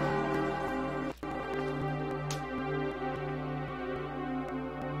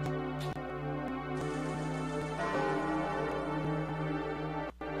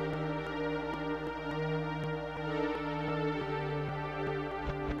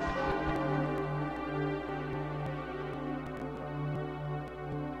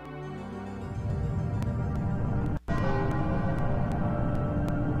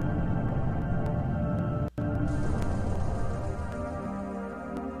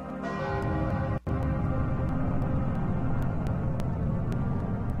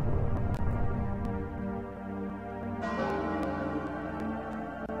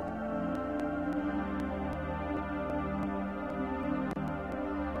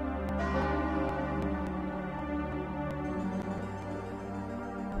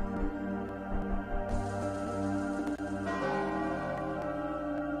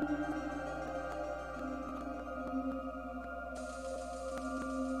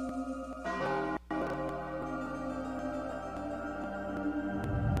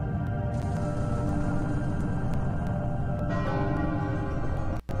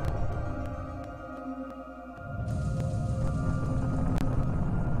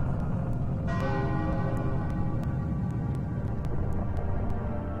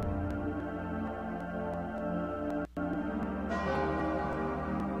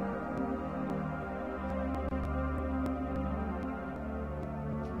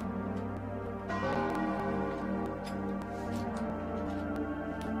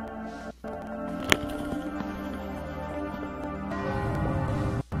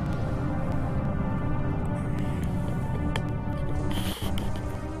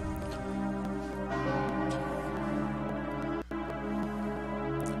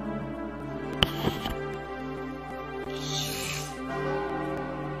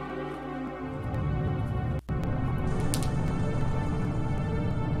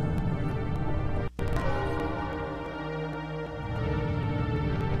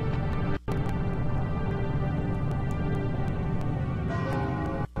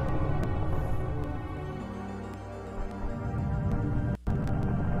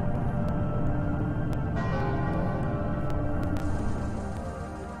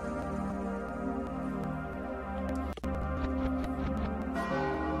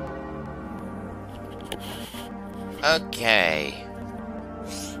 Okay.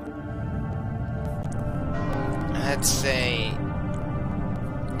 Let's say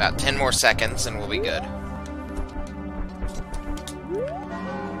about 10 more seconds and we'll be good.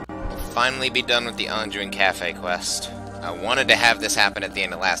 We'll finally be done with the Anjuin Cafe quest. I wanted to have this happen at the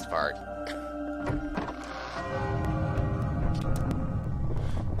end of last part.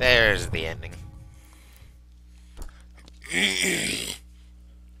 There's the ending.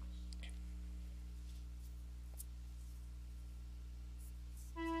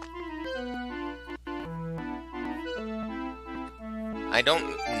 I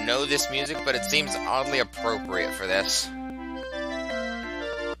don't know this music, but it seems oddly appropriate for this.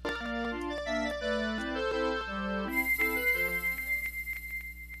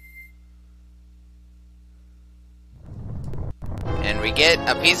 And we get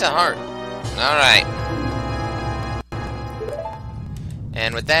a piece of heart. Alright.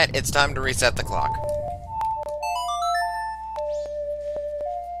 And with that, it's time to reset the clock.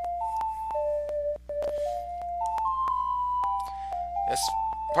 This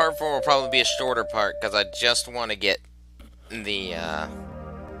part 4 will probably be a shorter part, because I just want to get the,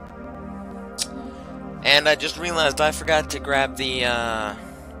 And I just realized I forgot to grab the,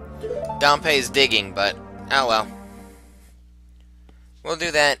 Dompe's digging, but, oh well. We'll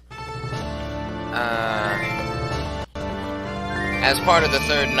do that, as part of the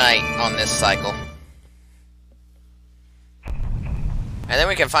third night on this cycle. And then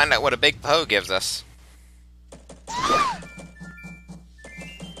we can find out what a big Poe gives us.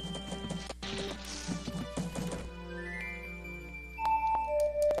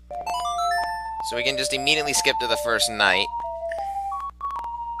 So we can just immediately skip to the first night.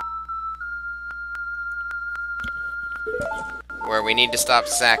 Where we need to stop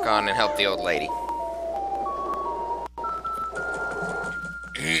Sakon and help the old lady.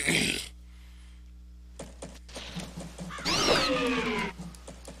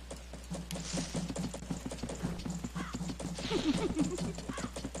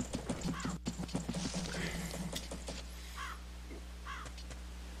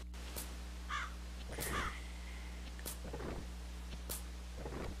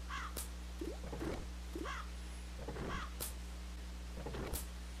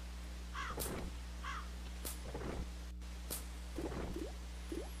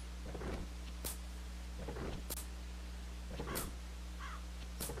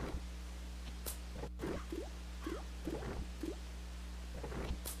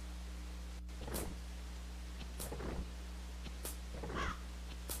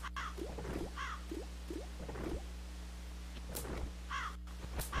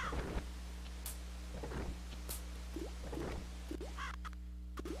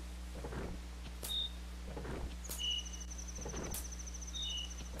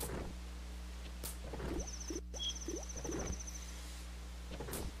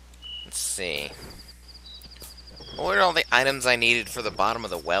 Let's see. What are all the items I needed for the bottom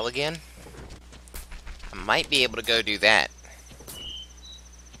of the well again? I might be able to go do that.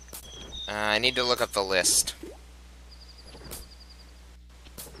 I need to look up the list.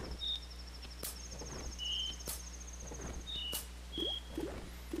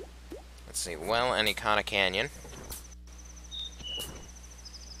 Let's see. Well and Icona Canyon.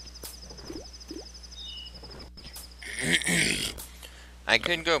 I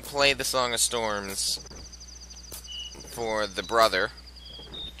could go play the Song of Storms for the brother.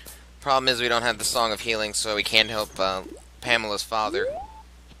 Problem is we don't have the Song of Healing, so we can't help Pamela's father.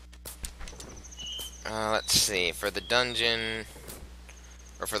 Let's see. For the dungeon,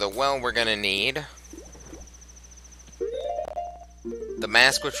 or for the well, we're gonna need the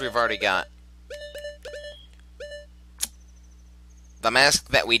mask, which we've already got. The mask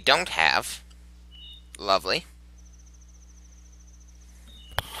that we don't have. Lovely.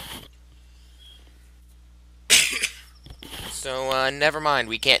 So, never mind,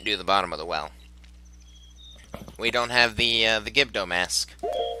 we can't do the bottom of the well. We don't have the Gibdo mask.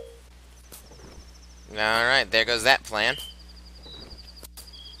 Alright, there goes that plan.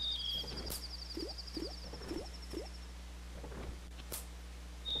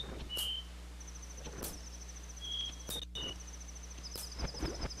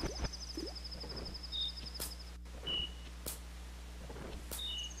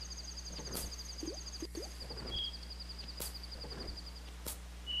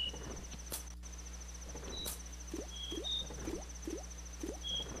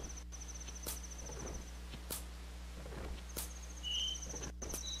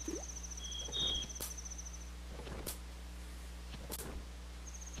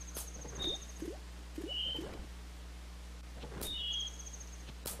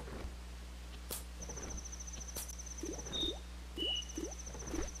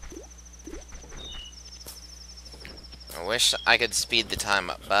 wish I could speed the time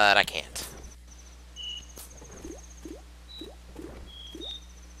up, but I can't.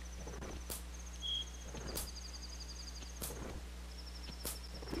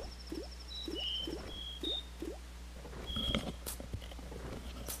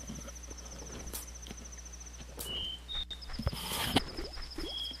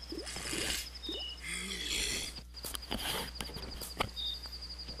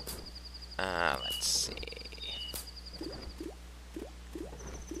 Let's see.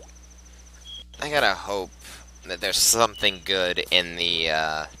 I gotta hope that there's something good in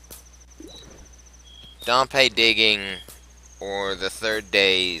the, Dompe digging or the third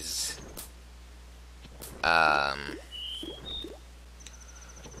day's,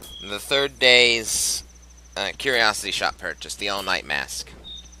 Curiosity Shop purchase, the all-night mask.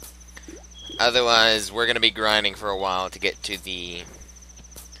 Otherwise, we're gonna be grinding for a while to get to the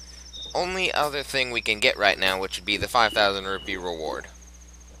only other thing we can get right now, which would be the 5,000 rupee reward.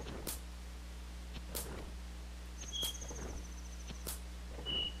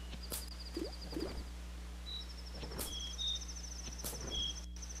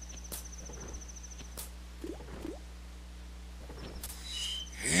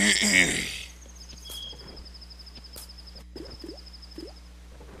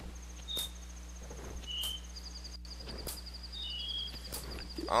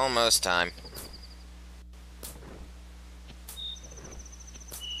 Almost time.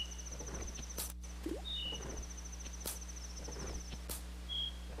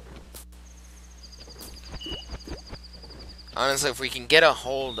 Honestly, if we can get a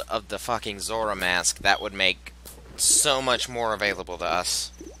hold of the fucking Zora mask, that would make so much more available to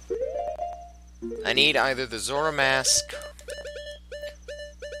us. I need either the Zora mask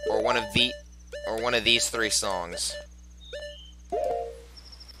or one of these three songs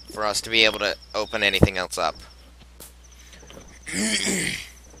for us to be able to open anything else up.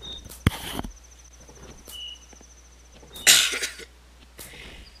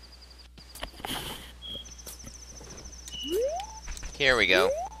 Here we go.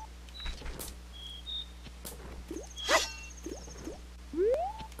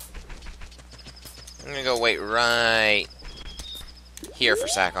 I'm gonna go wait right here for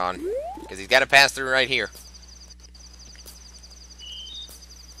Sakon, because he's got to pass through right here.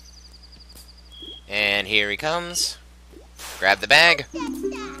 And here he comes. Grab the bag.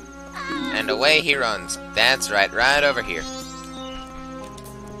 And away he runs. That's right, right over here.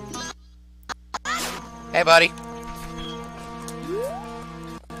 Hey, buddy.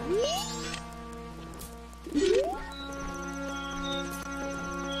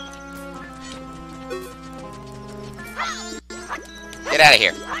 Get out of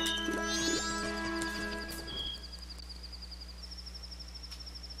here.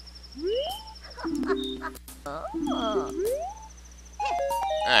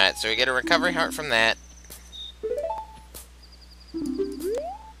 Alright, so we get a recovery heart from that.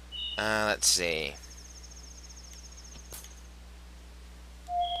 Let's see.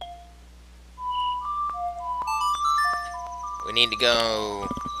 We need to go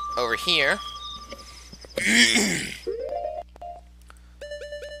over here.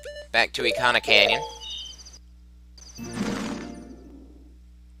 Back to Icona Canyon.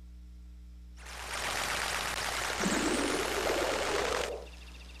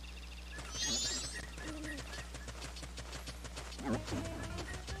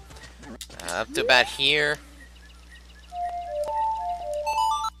 Up to about here.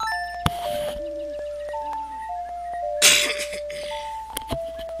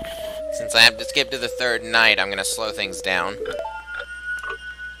 Since I have to skip to the third night, I'm gonna slow things down.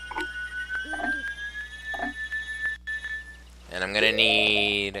 And I'm gonna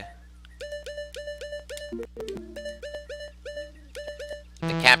need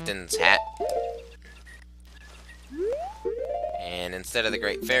the captain's hat. And instead of the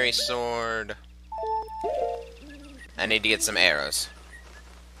Great Fairy Sword, I need to get some arrows.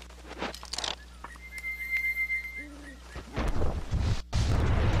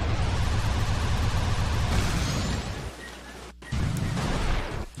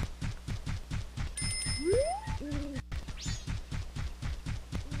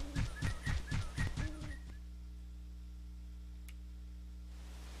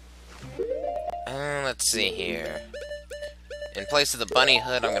 Let's see here. In place of the bunny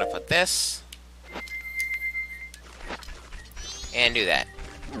hood, I'm gonna put this. And do that.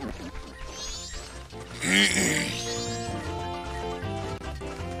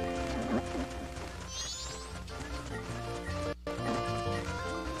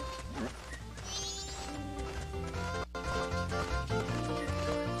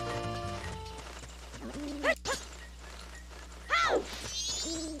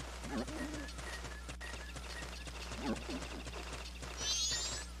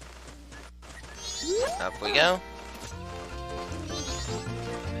 Up we go.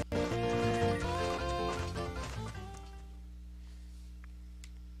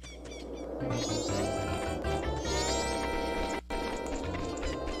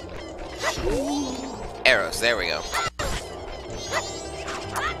 Arrows, there we go.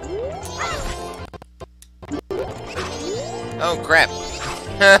 Oh, crap.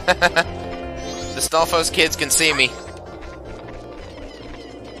 The Stalfos kids can see me.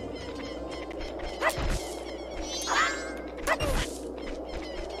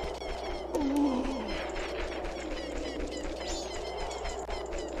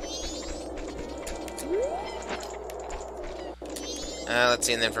 Let's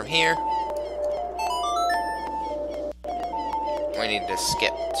see, and then from here, we need to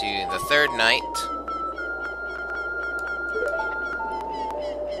skip to the third night.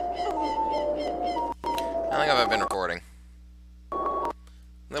 How long have I been recording? A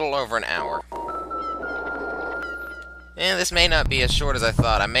little over an hour. And this may not be as short as I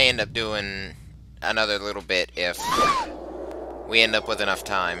thought. I may end up doing another little bit if we end up with enough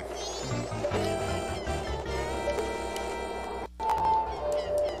time.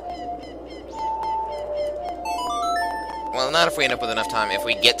 Well, not if we end up with enough time, if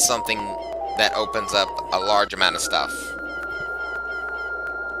we get something that opens up a large amount of stuff.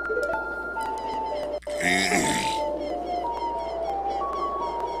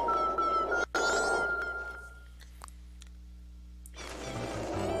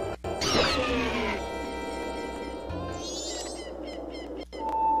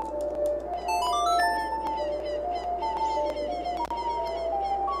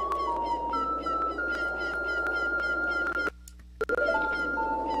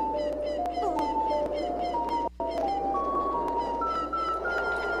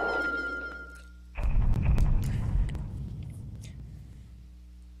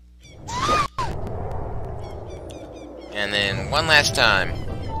 And then one last time.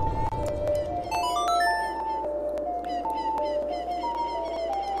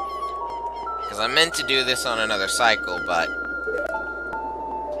 Because I meant to do this on another cycle, but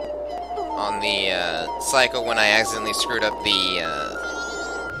on the cycle when I accidentally screwed up the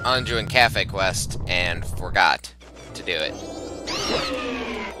Anju and Cafe quest and forgot to do it.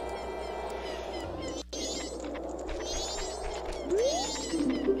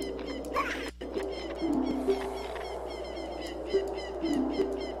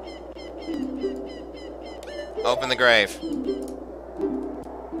 Open the grave.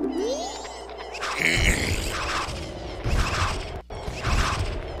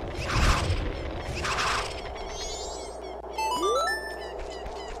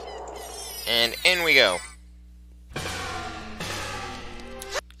 And in we go.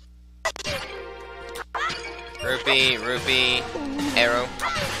 Rupee, rupee, arrow.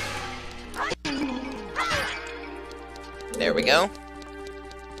 There we go.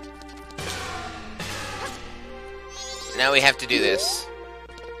 Now we have to do this.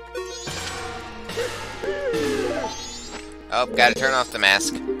 Oh, gotta turn off the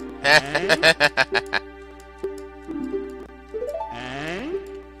mask.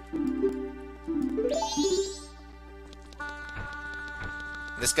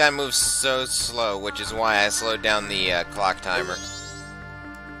 This guy moves so slow, which is why I slowed down the clock timer.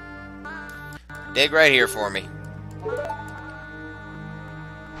 Dig right here for me.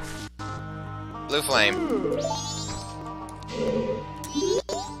 Blue flame.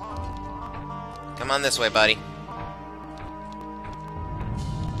 Come on this way, buddy.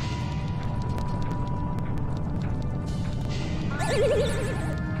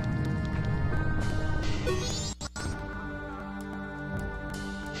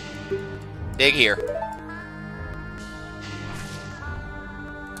 Dig here.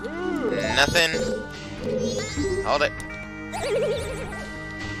 Nothing. Hold it.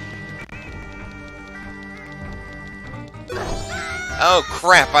 Oh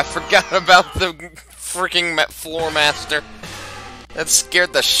crap, I forgot about the freaking floor master. That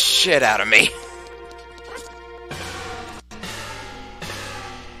scared the shit out of me.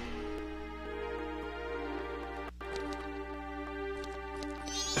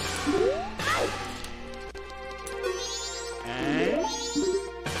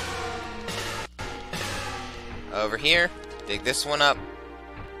 Over here, dig this one up.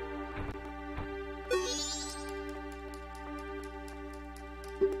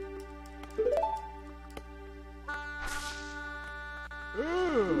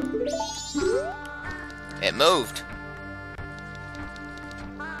 It moved.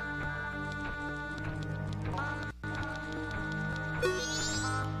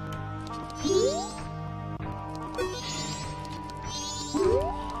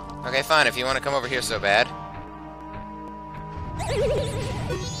 Okay, fine, if you want to come over here so bad.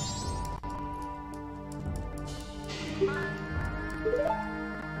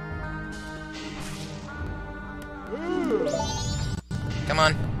 Come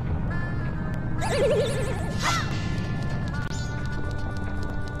on.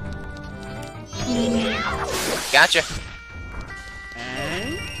 Gotcha.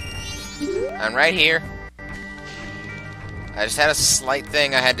 I'm right here. I just had a slight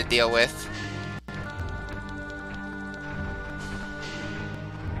thing I had to deal with.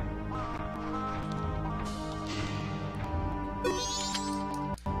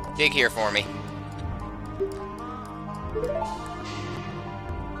 Dig here for me.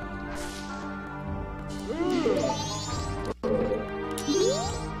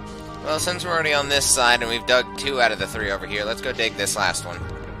 Well, since we're already on this side and we've dug 2 out of the 3 over here, let's go dig this last one.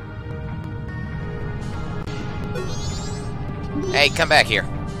 Hey, come back here.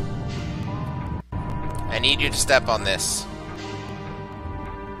 I need you to step on this.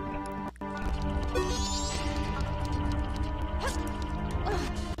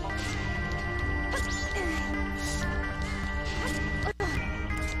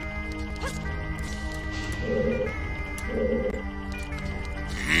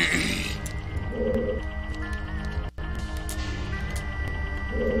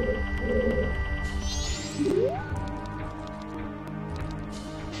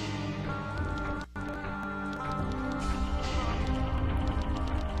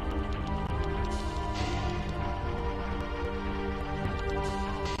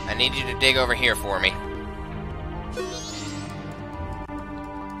 I need you to dig over here for me.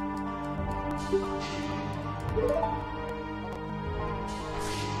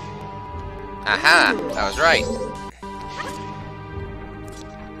 Aha! I was right.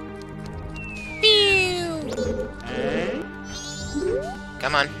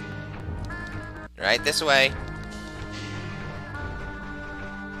 Come on. Right this way.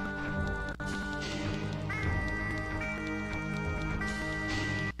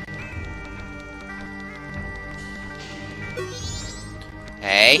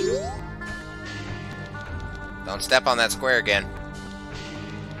 Hey. Don't step on that square again.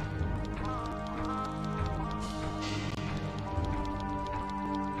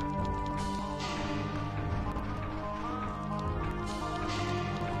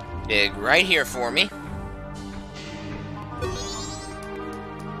 Dig right here for me.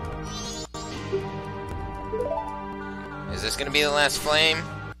 Is this gonna be the last flame?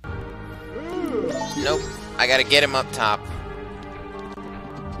 Nope. I gotta get him up top.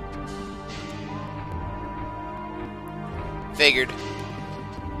 Figured.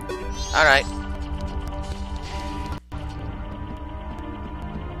 Alright.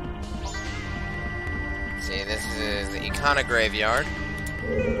 See, this is the Icona Graveyard.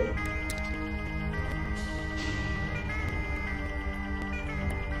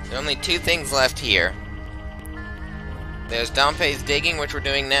 There are only 2 things left here. There's Dompe's digging, which we're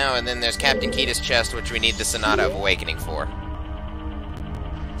doing now, and then there's Captain Kita's chest, which we need the Sonata of Awakening for.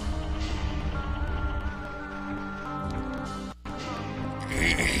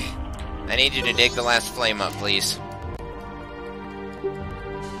 I need you to dig the last flame up, please.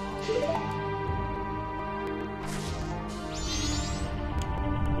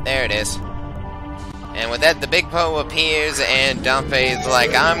 There it is. And with that, the big Poe appears, and Dompe's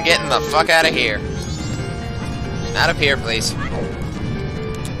like, I'm getting the fuck out of here. Not up here, please.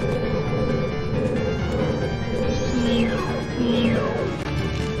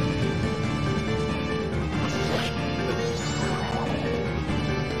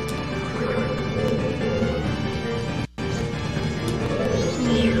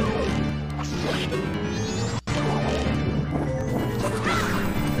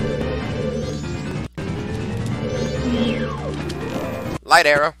 Light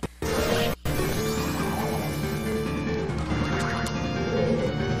arrow.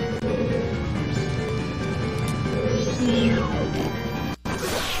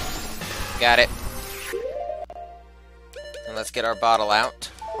 Got it. And let's get our bottle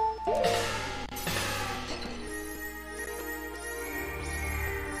out.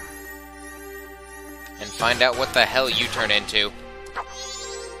 And find out what the hell you turn into.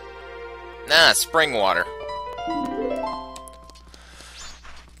 Nah, spring water.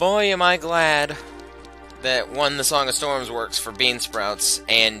 Boy, am I glad that 1, the Song of Storms works for bean sprouts,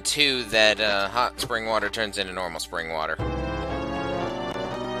 and 2, that hot spring water turns into normal spring water.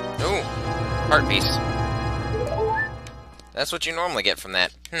 Ooh, heart piece. That's what you normally get from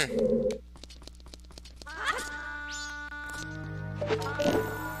that. I'm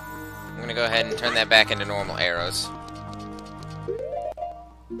gonna go ahead and turn that back into normal arrows.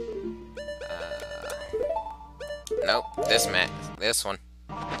 Nope, this one.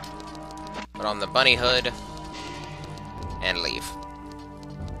 Put on the bunny hood and leave.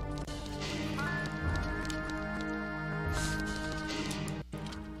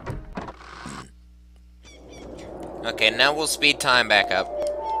 Okay, now we'll speed time back up.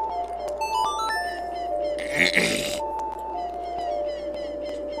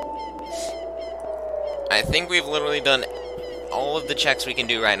 I think we've literally done all of the checks we can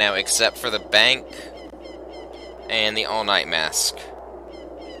do right now except for the bank and the all-night mask.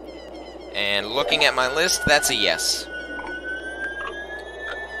 And looking at my list, that's a yes.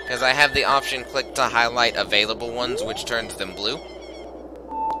 Because I have the option click to highlight available ones, which turns them blue.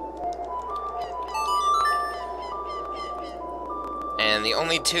 And the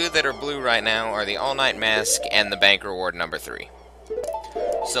only two that are blue right now are the all-night mask and the bank reward number 3.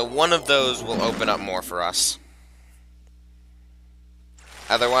 So one of those will open up more for us.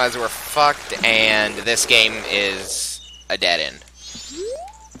 Otherwise we're fucked and this game is a dead end.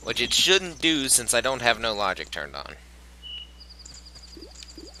 Which it shouldn't do since I don't have no logic turned on.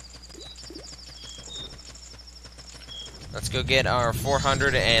 Let's go get our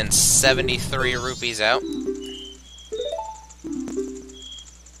 473 rupees out.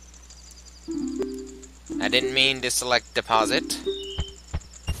 I didn't mean to select deposit.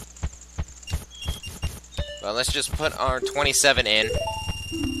 Well, let's just put our 27 in.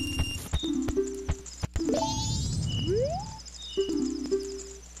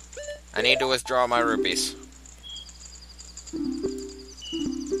 I need to withdraw my rupees.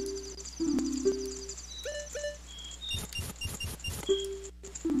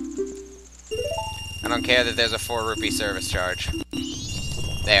 I don't care that there's a 4 rupee service charge.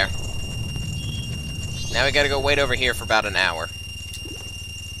 There. Now we gotta go wait over here for about an hour.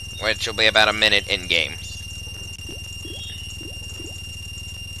 Which will be about a minute in-game.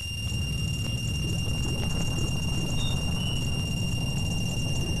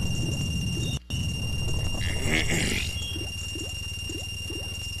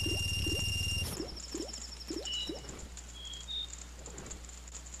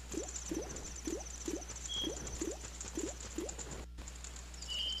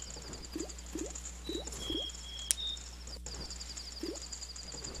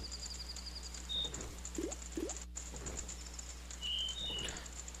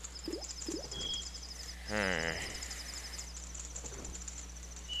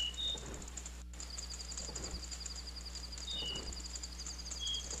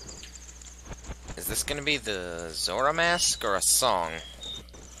 Is this gonna be the Zora mask or a song?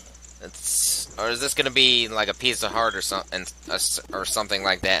 Or is this gonna be like a piece of heart or something, or something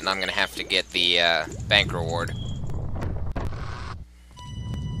like that, and I'm gonna have to get the bank reward?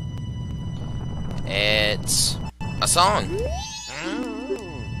 It's a song.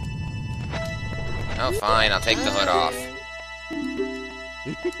 Oh, fine, I'll take the hood off.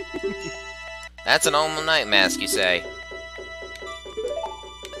 That's an all-night mask, you say?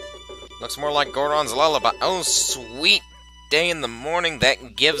 Looks more like Goron's lullaby. Oh, sweet day in the morning.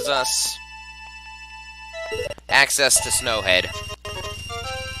 That gives us access to Snowhead.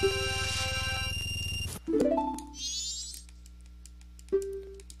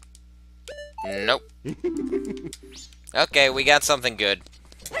 Nope. Okay, we got something good.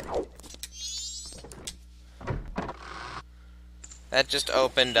 That just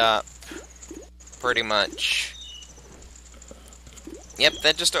opened up pretty much. Yep,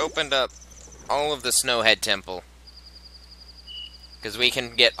 that just opened up all of the Snowhead Temple. Because we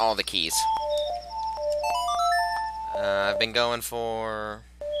can get all the keys. I've been going for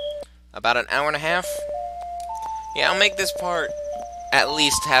about an hour and a half. Yeah, I'll make this part at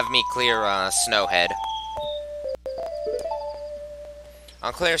least have me clear Snowhead.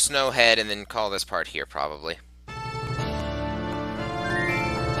 I'll clear Snowhead and then call this part here, probably.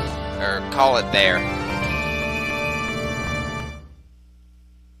 Or call it there.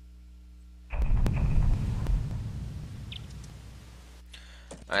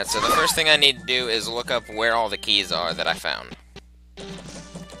 Alright, so the first thing I need to do is look up where all the keys are that I found.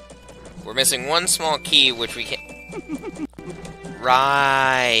 We're missing one small key, which we can't...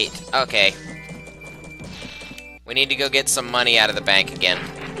 Right. Okay. We need to go get some money out of the bank again.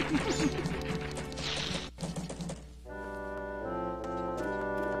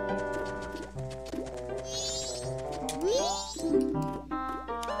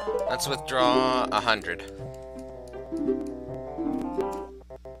 Let's withdraw 100.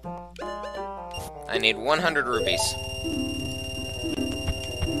 I need 100 rupees.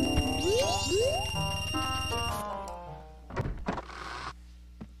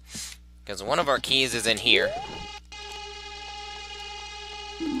 Because one of our keys is in here.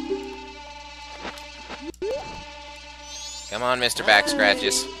 Come on, Mr. Back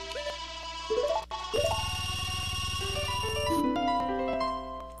Scratches.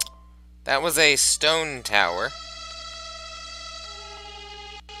 That was a stone tower.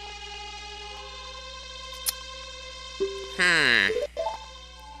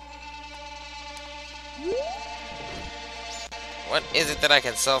 What is it that I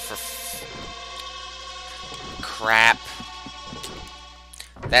can sell for crap?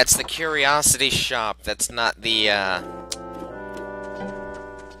 That's the curiosity shop. That's not the,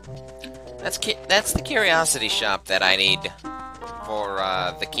 That's the curiosity shop that I need for,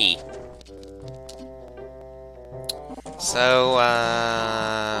 the key. So,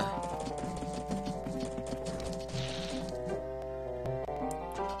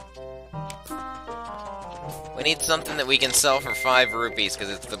 we need something that we can sell for 5 rupees,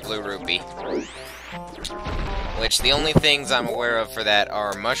 because it's the blue rupee. Which, the only things I'm aware of for that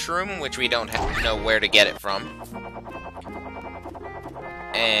are mushroom, which we don't know where to get it from.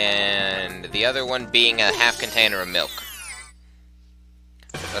 And the other one being a half container of milk.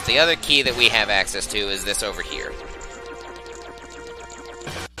 But the other key that we have access to is this over here.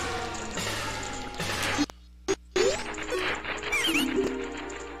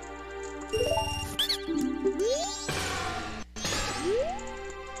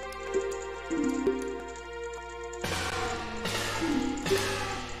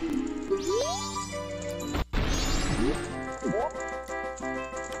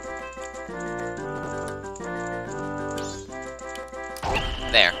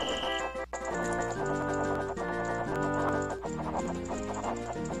 There.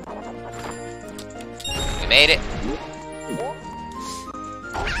 We made it.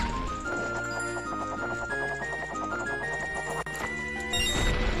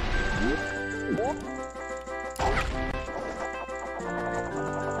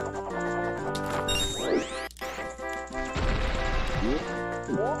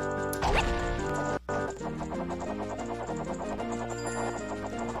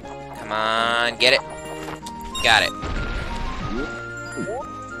 Come on, get it. Got it.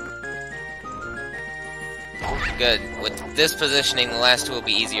 Good. With this positioning, the last two will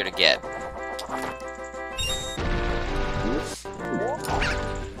be easier to get.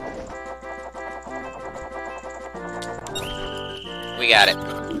 We got it.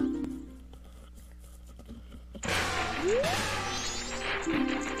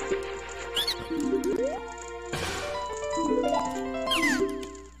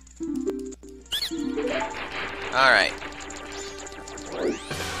 Alright.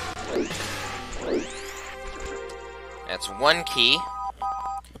 That's one key.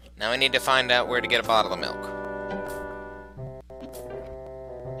 Now we need to find out where to get a bottle of milk.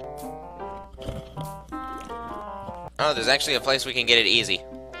 Oh, there's actually a place we can get it easy.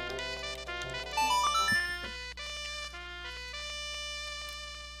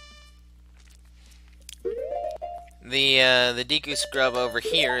 The Deku scrub over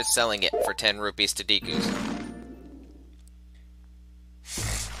here is selling it for 10 rupees to Dekus.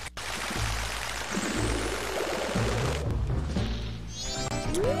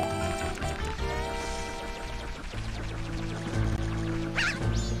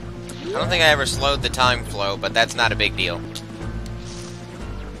 I don't think I ever slowed the time flow, but that's not a big deal.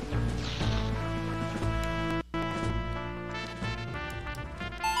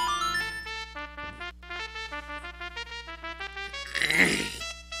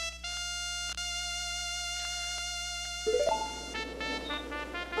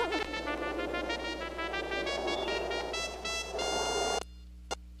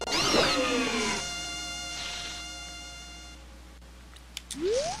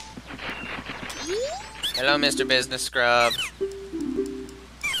 Hello, Mr. Business Scrub.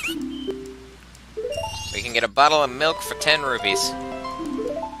 We can get a bottle of milk for 10 rupees.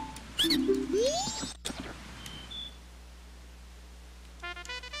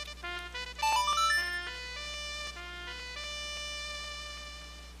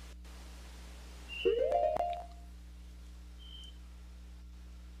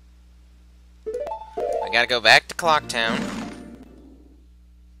 I gotta go back to Clocktown.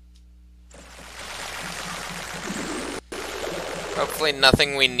 Hopefully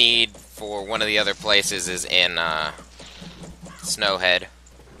nothing we need for one of the other places is in, Snowhead.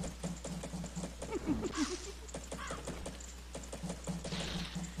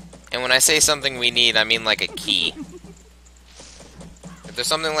 And when I say something we need, I mean like a key. If there's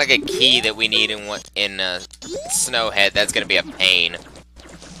something like a key that we need in Snowhead, that's gonna be a pain.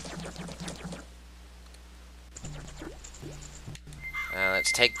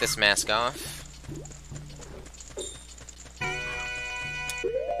 Let's take this mask off.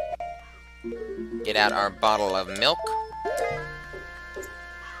 Get out our bottle of milk.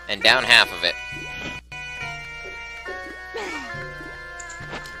 And down half of it.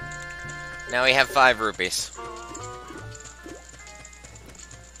 Now we have 5 rupees.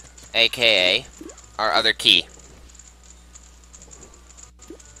 AKA our other key.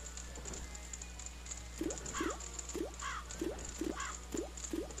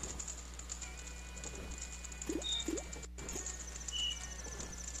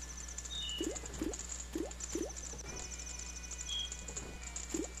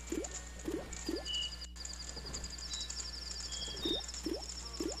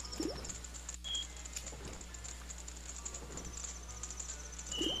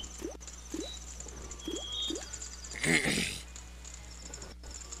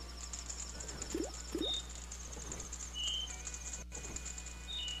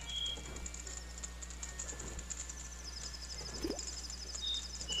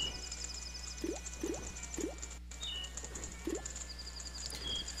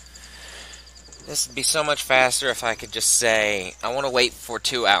 This would be so much faster if I could just say, I want to wait for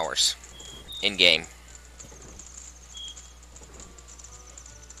 2 hours in-game.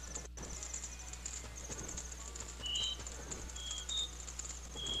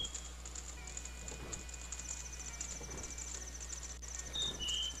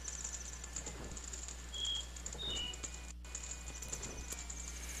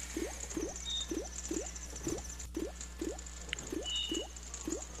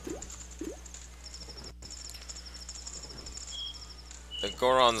 The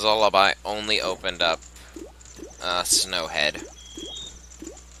Goron's Lullaby only opened up Snowhead.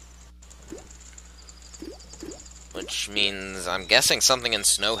 Which means I'm guessing something in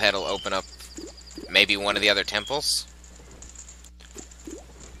Snowhead will open up maybe one of the other temples.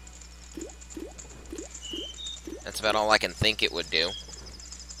 That's about all I can think it would do.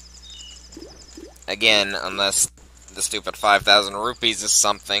 Again, unless the stupid 5,000 rupees is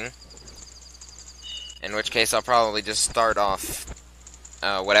something. In which case I'll probably just start off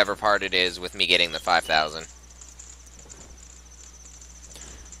whatever part it is with me getting the 5,000.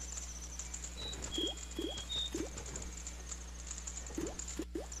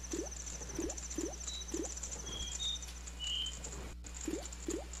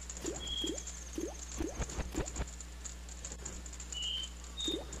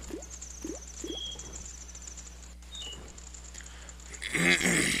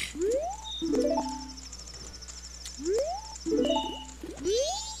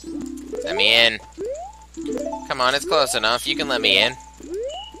 Let me in. Come on, it's close enough. You can let me in.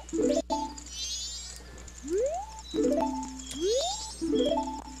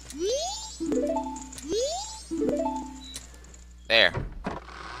 There.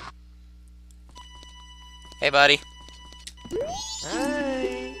 Hey, buddy.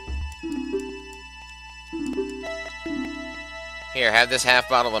 Hi. Here, have this half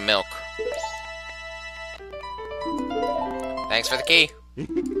bottle of milk. Thanks for the key.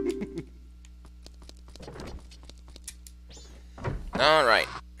 Alright.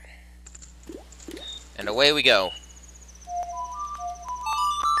 And away we go.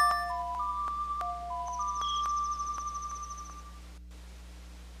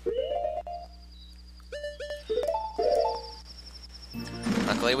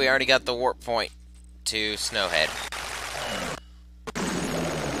 Luckily, we already got the warp point to Snowhead.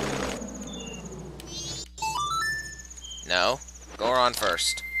 No. Goron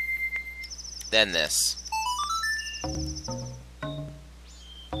first. Then this.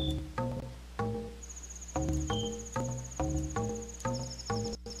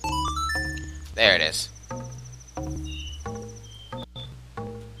 There it is.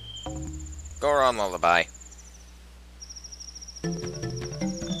 Goron Lullaby.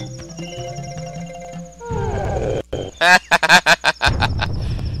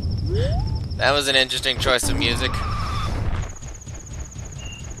 That was an interesting choice of music.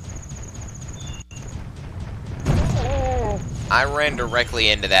 I ran directly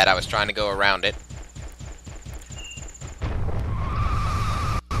into that. I was trying to go around it.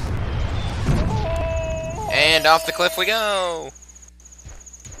 And off the cliff we go!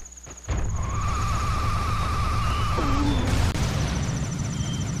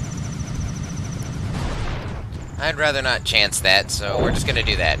 I'd rather not chance that, so we're just gonna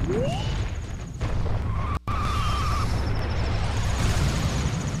do that.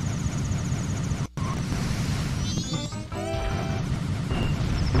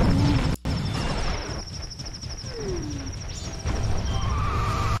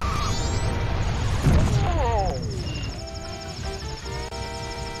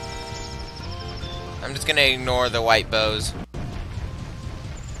 I'm just gonna ignore the white bows.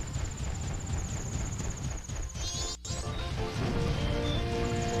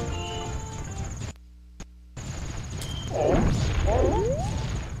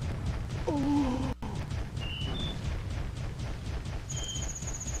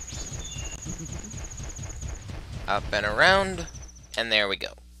 Up and around, and there we go.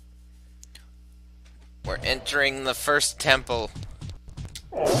 We're entering the first temple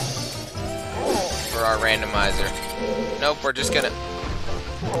for our randomizer. Nope, we're just gonna...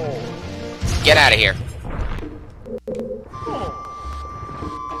 Get out of here.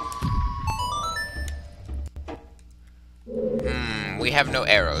 We have no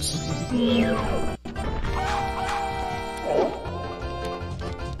arrows.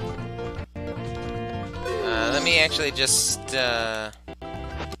 Let me actually just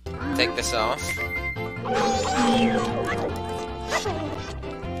take this off.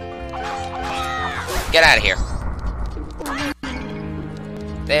 Get out of here.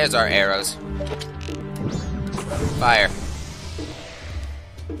 There's our arrows. Fire.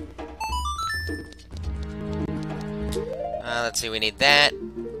 Let's see, we need that.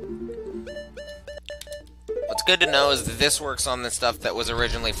 What's good to know is that this works on the stuff that was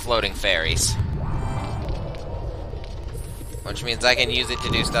originally floating fairies. Which means I can use it to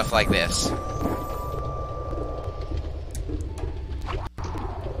do stuff like this.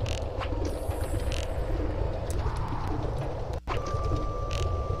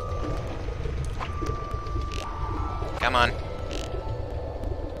 Come on.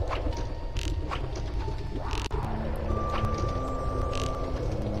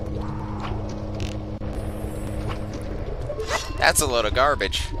 That's a load of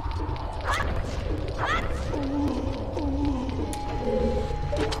garbage.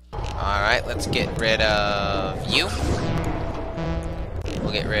 Alright, let's get rid of you.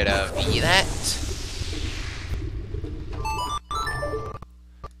 We'll get rid of that.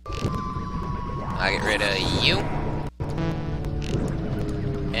 I'll get rid of you.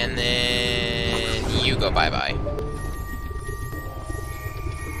 And then you go bye-bye.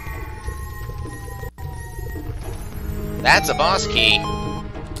 That's a boss key.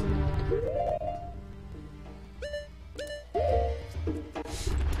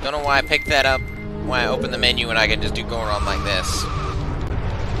 Don't know why I picked that up, why I opened the menu and I can just do going on like this.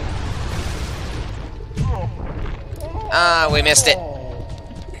 Ah, we missed it.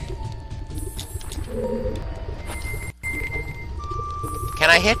 Can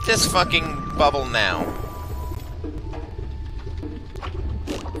I hit this fucking bubble now?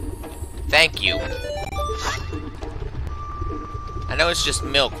 Thank you. I know it's just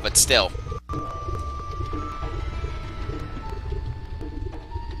milk, but still.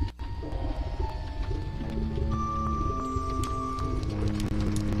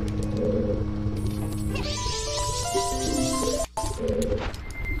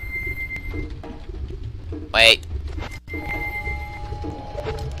 Wait.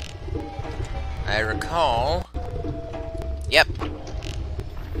 I recall... Yep.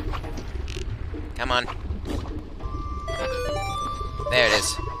 Come on. There it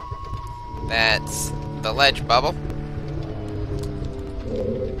is. That's the ledge bubble.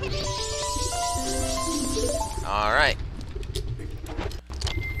 Alright.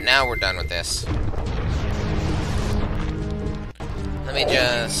 Now we're done with this. Let me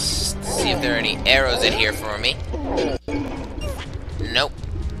just see if there are any arrows in here for me. Nope.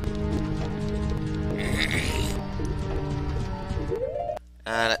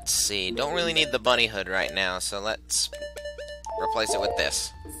 Let's see. Don't really need the bunny hood right now, so let's replace it with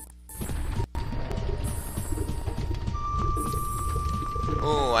this.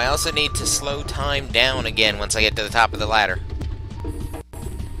 Ooh, I also need to slow time down again once I get to the top of the ladder.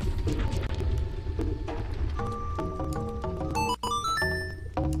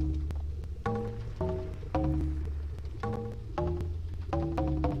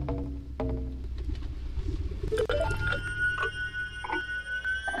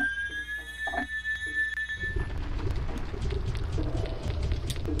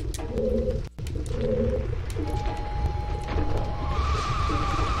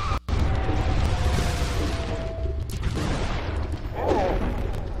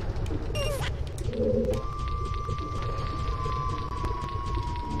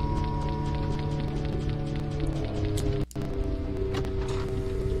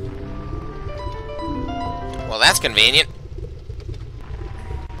 Well, that's convenient.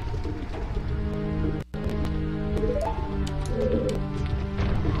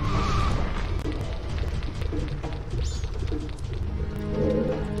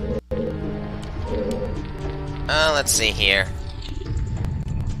 Let's see here.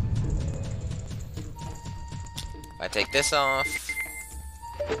 If I take this off...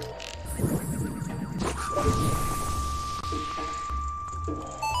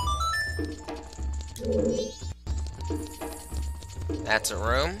 That's a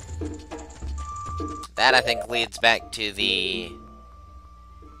room. That, I think, leads back to the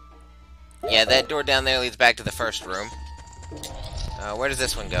Yeah, that door down there leads back to the first room. Where does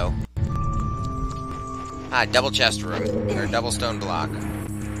this one go? Ah, double chest room. Or double stone block.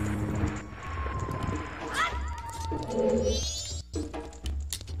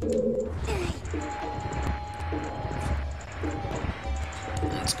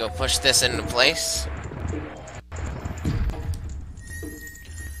 Let's go push this into place.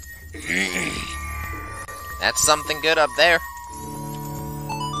 That's something good up there.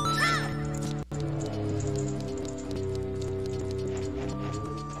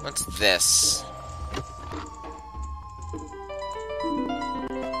 What's this?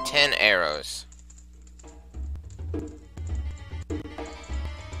 10 arrows.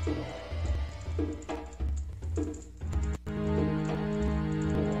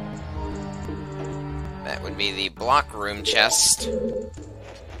 That would be the block room chest.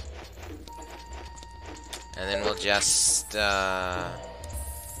 And then we'll just,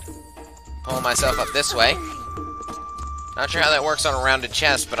 pull myself up this way. Not sure how that works on a rounded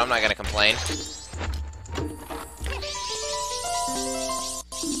chest, but I'm not gonna complain.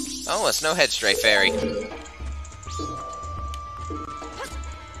 Oh, a snowhead stray fairy.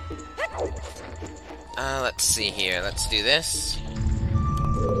 Let's see here. Let's do this.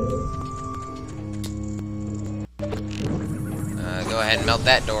 Go ahead and melt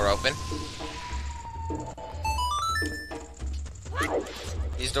that door open.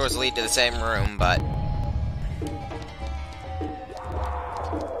 These doors lead to the same room, but...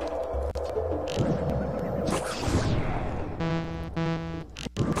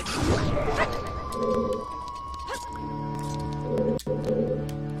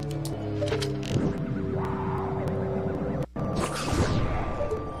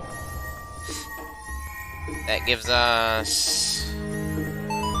 that gives us...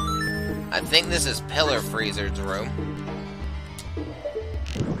 I think this is Pillar Freezer's room.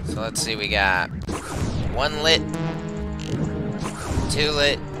 So let's see, we got 1 lit, 2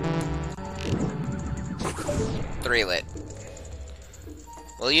 lit, 3 lit.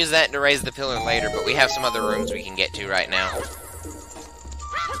 We'll use that to raise the pillar later, but we have some other rooms we can get to right now.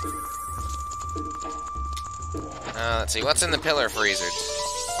 Let's see, what's in the Pillar Freezers?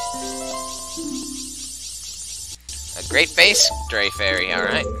 A Great Face Stray Fairy,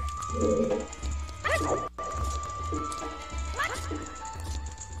 alright.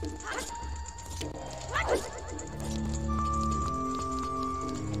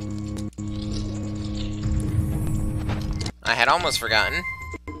 I had almost forgotten.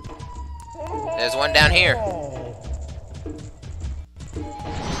 There's one down here.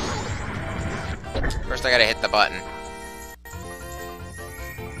 First I gotta hit the button.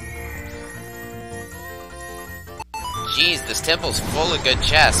 Jeez, this temple's full of good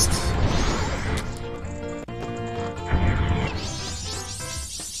chests.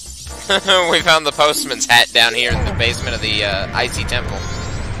 We found the postman's hat down here in the basement of the icy temple.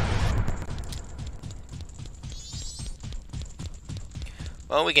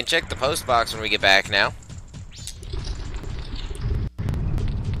 Well, we can check the post box when we get back now.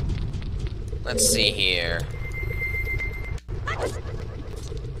 Let's see here.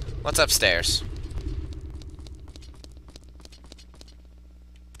 What's upstairs?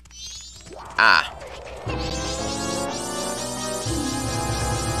 Ah.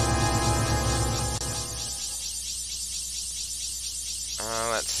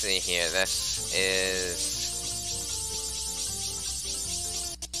 Let's see here. This is...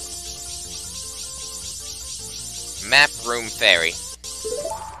 Map Room Fairy.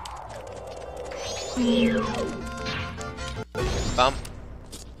 Bump.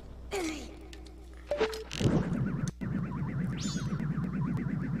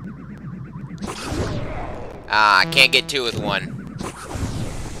 Ah, I can't get 2 with 1.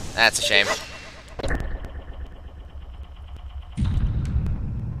 That's a shame.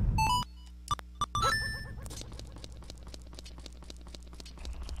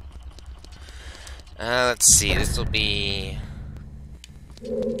 Let's see, this will be...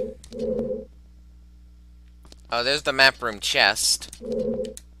 Oh, there's the map room chest.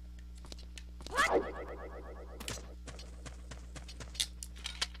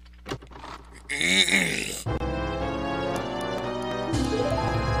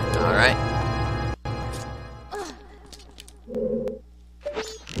 Alright.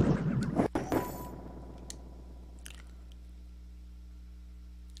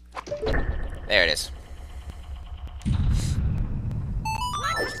 There it is.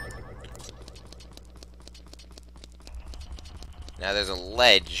 Now there's a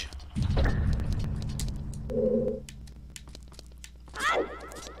ledge.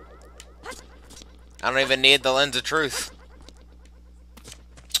 I don't even need the lens of truth.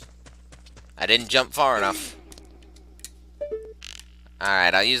 I didn't jump far enough.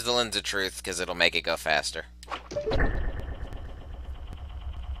 Alright, I'll use the Lens of Truth, because it'll make it go faster.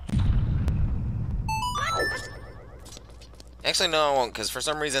 Actually, no, I won't, because for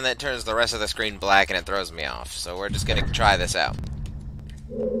some reason that turns the rest of the screen black and it throws me off. So we're just going to try this out.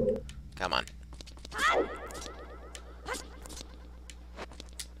 Come on.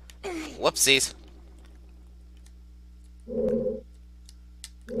 Whoopsies.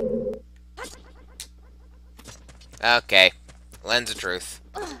 Okay. Lens of Truth.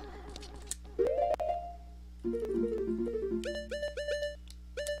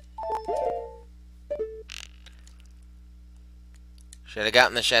 Should have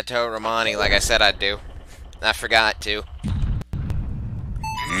gotten the Chateau Romani like I said I'd do. I forgot to.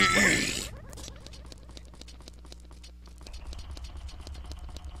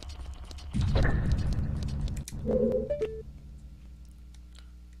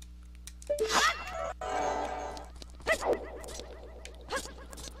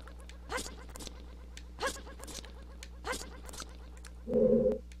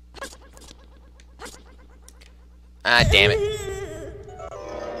 Ah, damn it.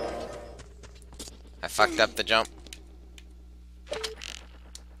 I fucked up the jump.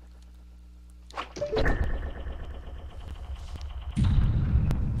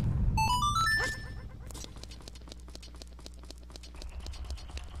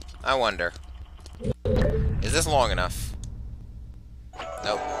 I wonder. Is this long enough?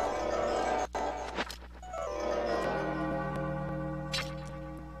 Nope.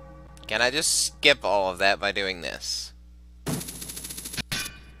 Can I just skip all of that by doing this?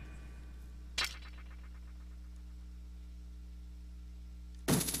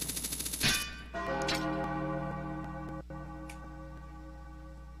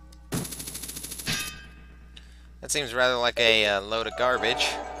 That seems rather like a load of garbage,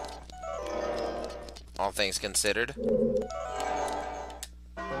 all things considered.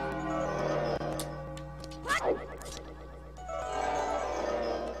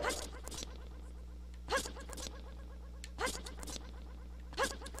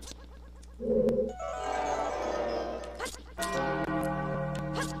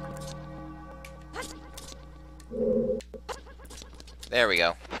 There we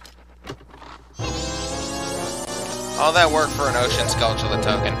go. All that work for an ocean sculpture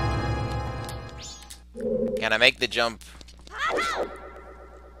token. Can I make the jump?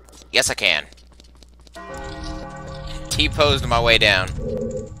 Yes, I can. T-posed my way down.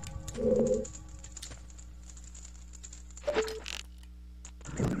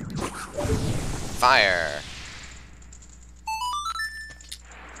 Fire.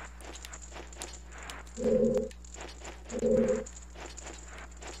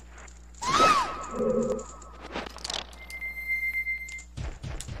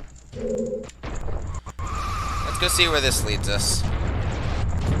 Let's go see where this leads us.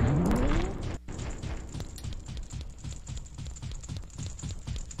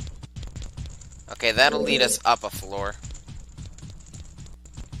 Okay, that'll lead us up a floor.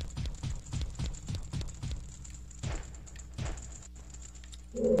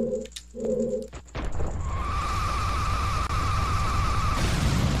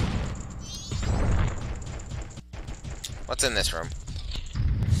 What's in this room?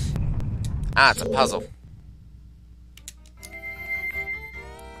 Ah, it's a puzzle.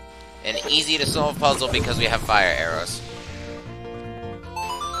 An easy to solve puzzle because we have fire arrows.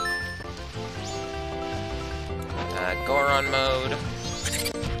 Goron mode.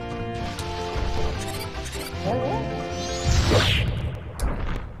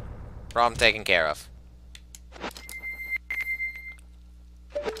 Problem taken care of.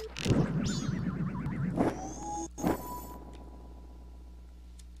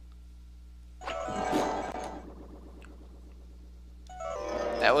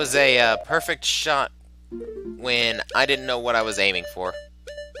 That was a perfect shot when I didn't know what I was aiming for.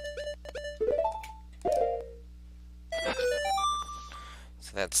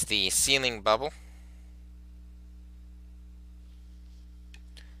 So that's the ceiling bubble.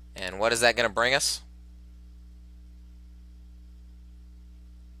 And what is that going to bring us?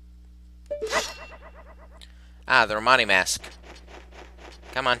 Ah, the Romani mask.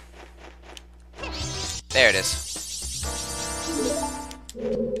 Come on. There it is.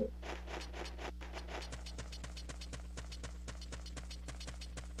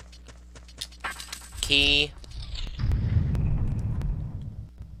 Key.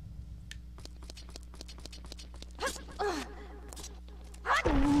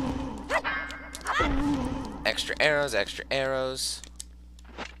 Extra arrows, extra arrows.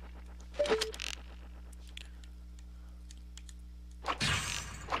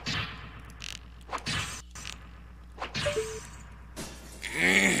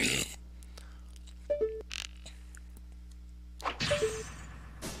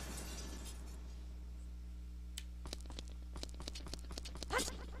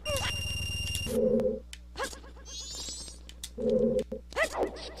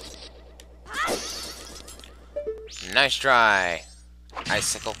 Nice try,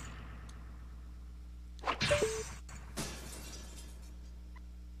 Icicle.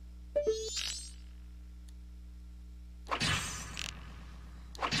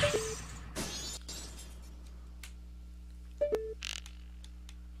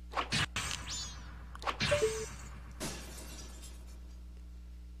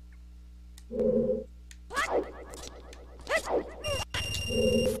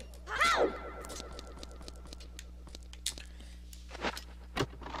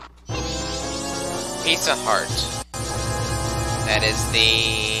 Piece of heart. That is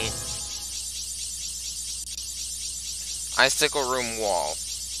the Icicle room wall.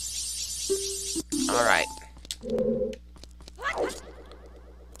 Alright.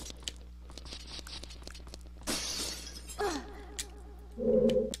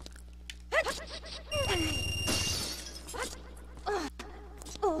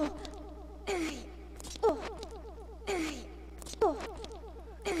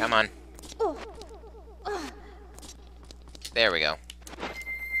 Come on. There we go.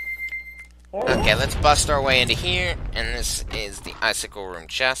 Okay, let's bust our way into here, and this is the Icicle room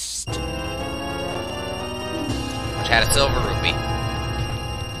chest, which had a silver rupee.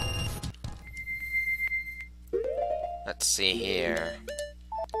 Let's see here.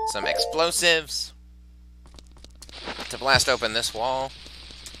 Some explosives to blast open this wall.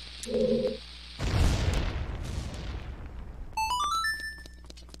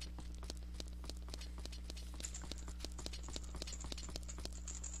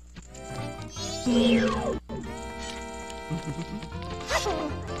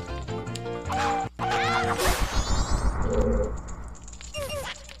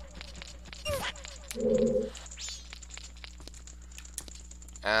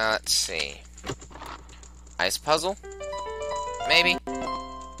 Let's see. Ice puzzle? Maybe?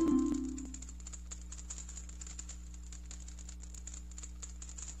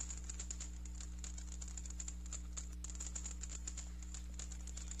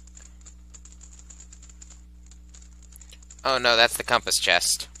 Oh no, that's the compass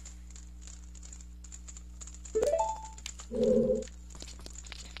chest. It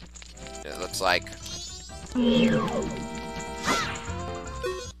looks like.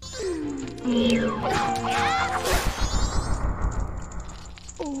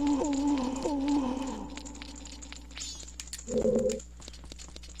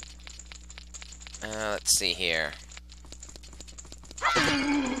 Let's see here.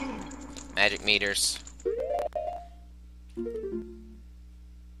 Magic meters.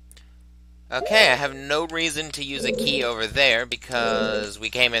 Okay, I have no reason to use a key over there because we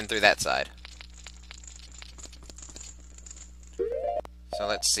came in through that side. So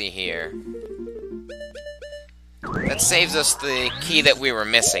let's see here. That saves us the key that we were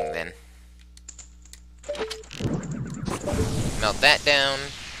missing then. Melt that down.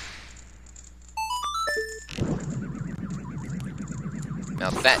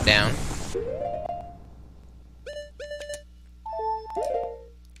 Melt that down.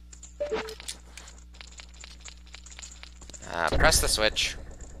 Press the switch.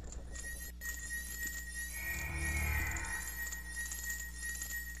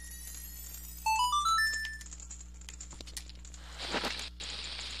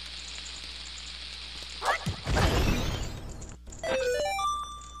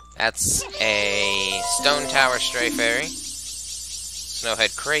 That's a Stone Tower Stray Fairy.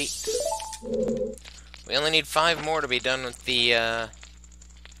 Snowhead Crate. We only need 5 more to be done with the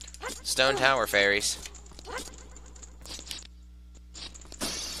Stone Tower Fairies.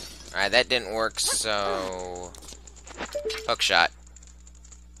 Alright, that didn't work, so hookshot.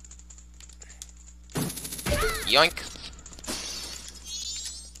 Yoink.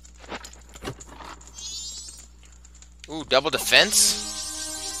 Ooh, double defense?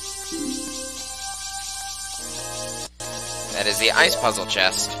 That is the ice puzzle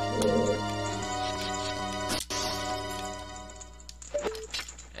chest.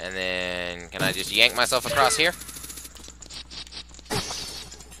 And then, can I just yank myself across here?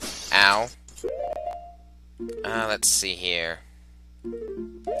 Ow. Let's see here.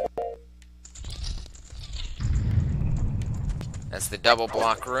 That's the double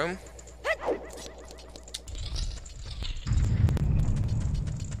block room. I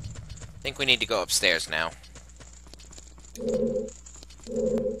think we need to go upstairs now.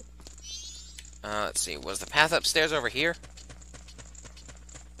 Let's see, was the path upstairs over here?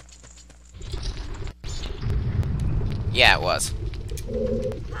 Yeah, it was.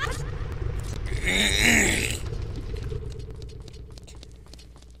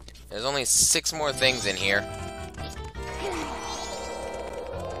 There's only 6 more things in here.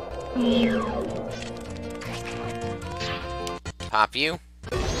 Pop you.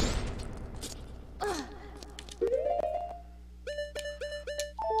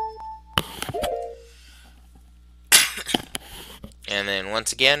 And then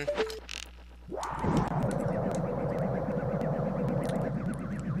once again.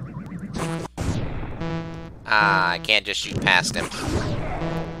 I can't just shoot past him.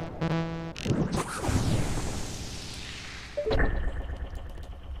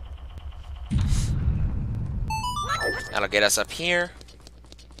 That'll get us up here.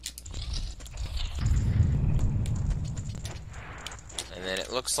 And then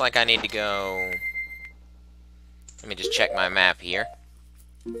it looks like I need to go... Let me just check my map here.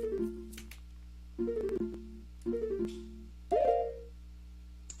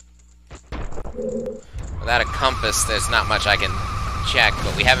 Without a compass, there's not much I can check,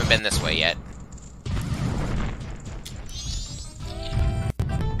 but we haven't been this way yet.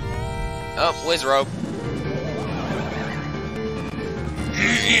 Oh, whiz rope.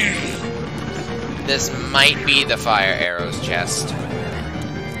 This might be the fire arrows chest.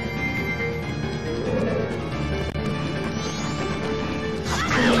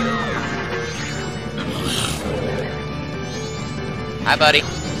 Hi, buddy.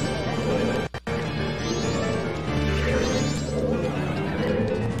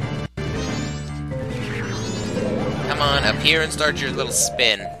 Come on, up here and start your little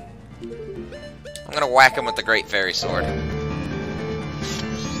spin. I'm gonna whack him with the Great Fairy Sword.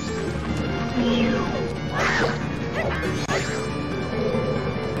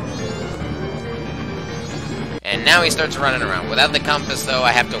 And now he starts running around. Without the compass, though,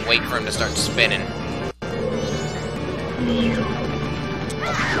 I have to wait for him to start spinning.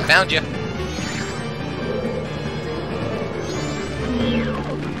 Found you.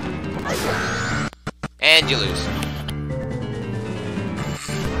 And you lose.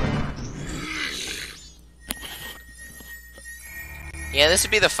 Yeah, this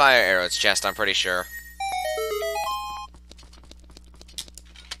would be the fire arrows chest, I'm pretty sure.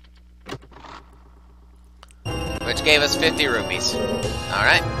 Which gave us 50 rupees.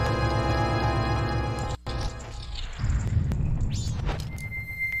 Alright.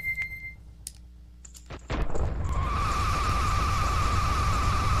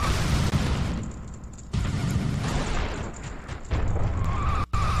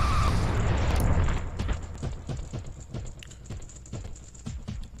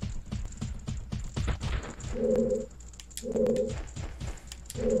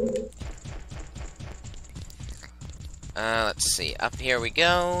 Let's see. Up here we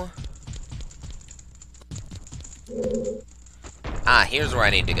go. Ah, here's where I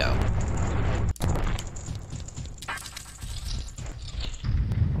need to go.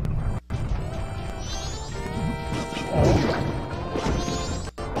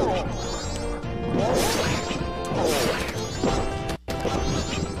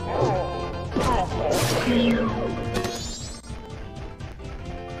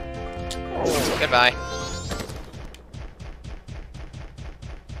 Goodbye.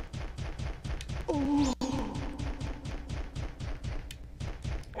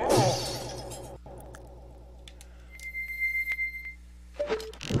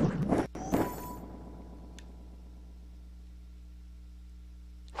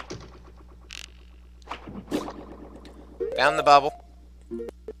 Found the bubble.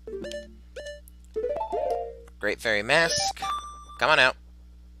 Great Fairy Mask. Come on out.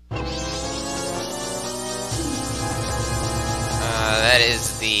 That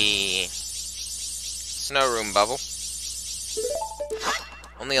is the snow room bubble.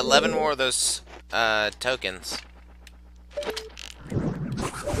 Only 11 more of those tokens.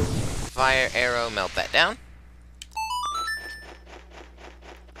 Fire arrow, melt that down.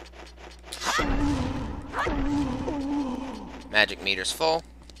 Magic meter's full.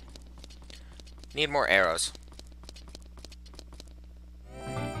 Need more arrows.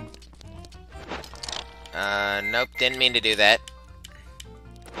 Nope, didn't mean to do that.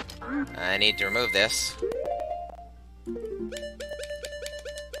 I need to remove this.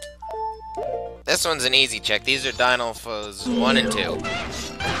 This one's an easy check. These are Dinalphos 1 and 2.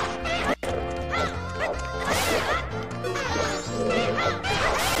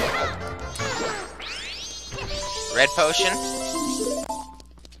 Red potion.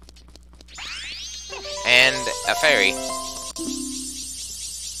 And a fairy.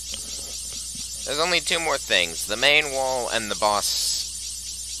 There's only 2 more things. The main wall and the boss...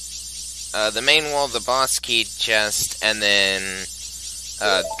 the main wall, the boss key chest, and then...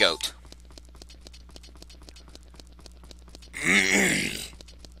 goat.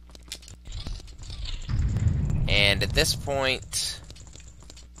 And at this point...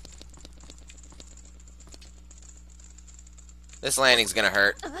 This landing's gonna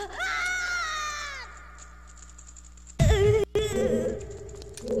hurt.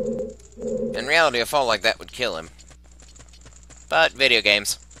 In reality, a fall like that would kill him. But, video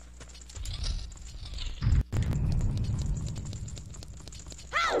games.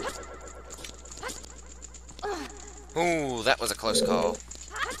 Ooh, that was a close call.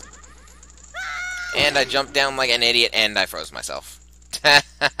 And I jumped down like an idiot, and I froze myself.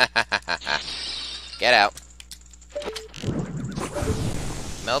 Get out.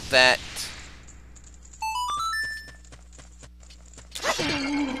 Melt that.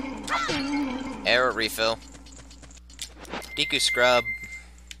 Arrow refill. Deku scrub.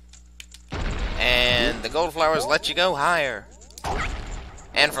 And the gold flowers let you go higher.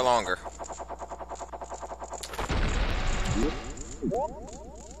 And for longer.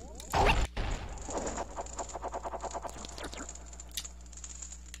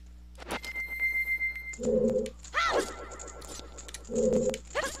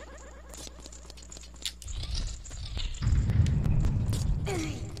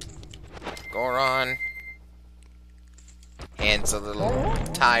 Goron. Hand's a little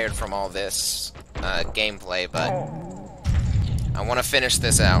tired from all this gameplay, but I want to finish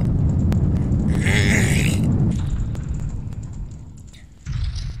this out.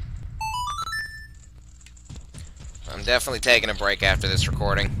 I'm definitely taking a break after this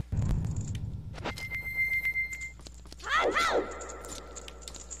recording.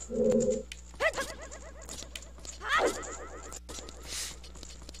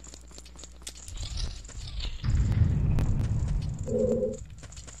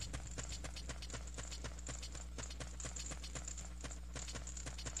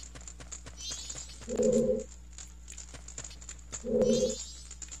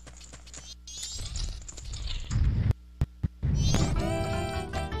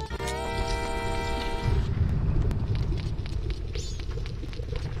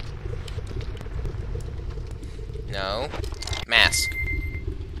 No. Mask.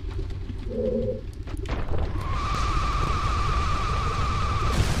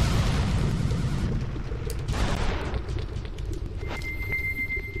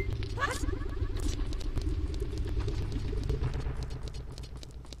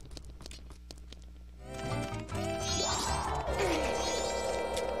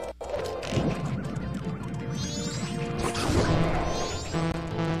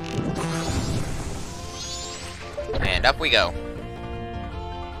 And up we go.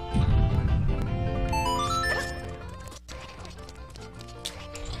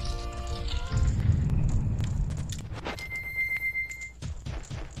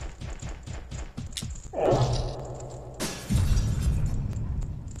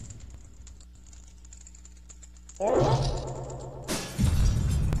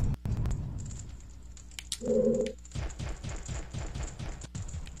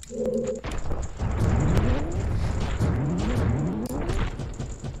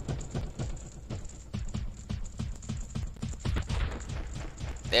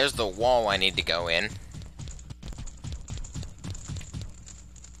 There's the wall I need to go in.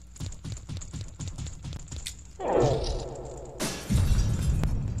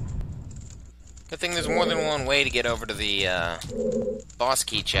 Good thing there's more than one way to get over to the boss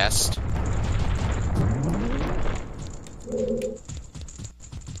key chest.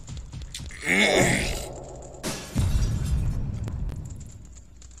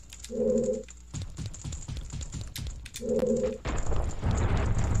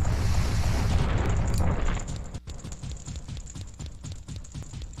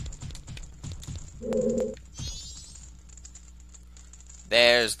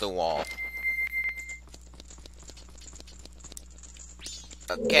 There's the wall.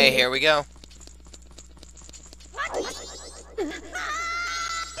 Okay, here we go.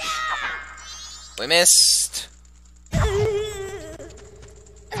 We missed.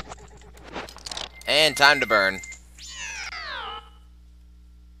 And time to burn.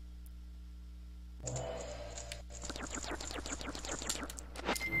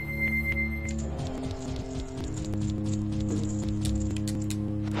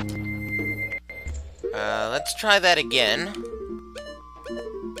 Let's try that again.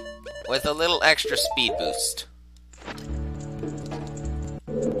 With a little extra speed boost.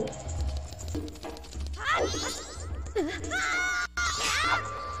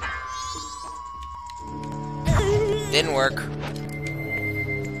 Didn't work.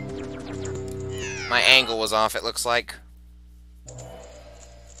 My angle was off, it looks like.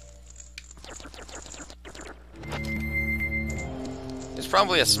 There's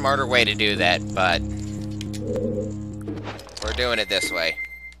probably a smarter way to do that, but we're doing it this way.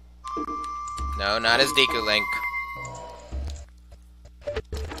 No, not as Deku Link.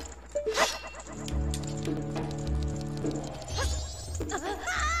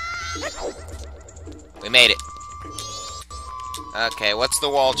 We made it. Okay, what's the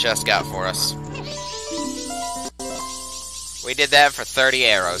wall chest got for us? We did that for 30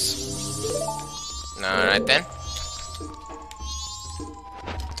 arrows. Alright then.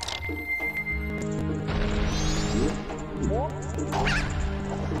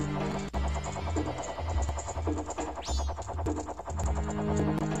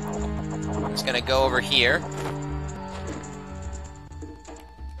 Just gonna go over here.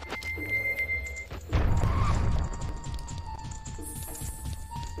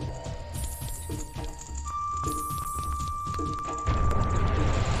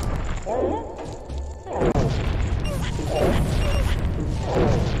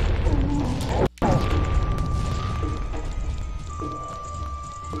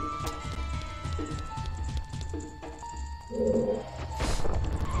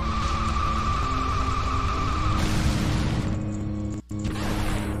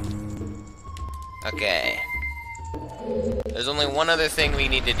 Okay. There's only one other thing we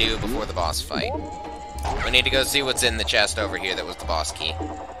need to do before the boss fight. We need to go see what's in the chest over here that was the boss key.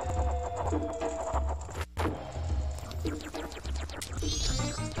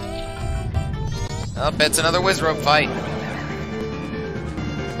 Oh, it's another Wizrope fight.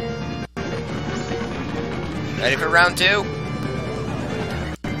 Ready for round 2?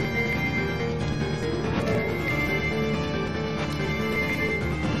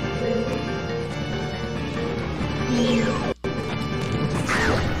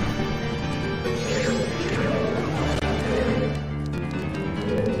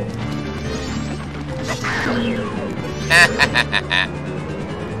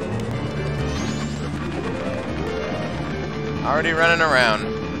 Already running around.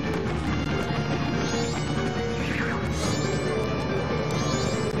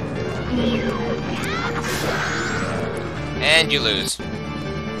 And you lose.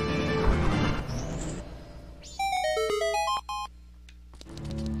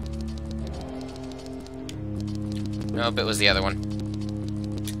 Nope, it was the other one.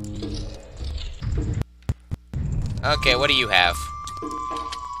 Okay, what do you have?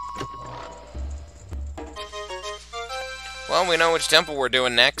 Well, we know which temple we're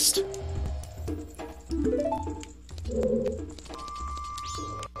doing next.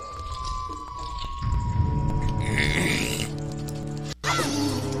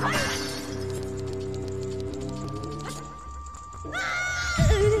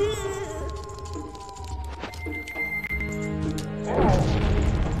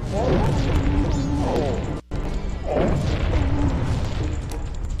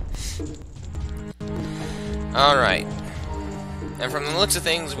 Alright. And from the looks of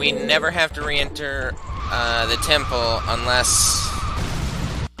things, we never have to re-enter the temple unless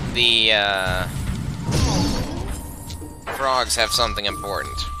the frogs have something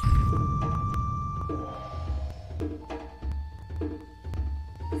important.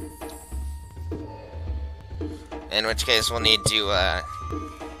 In which case, we'll need to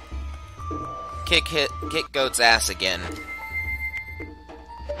kick Goat's ass again.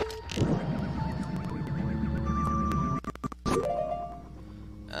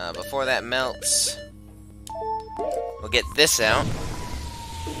 Before that melts, we'll get this out.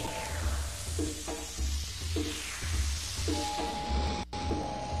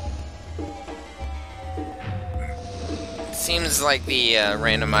 Seems like the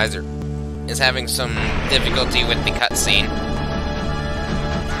randomizer is having some difficulty with the cutscene.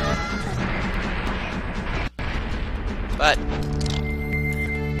 But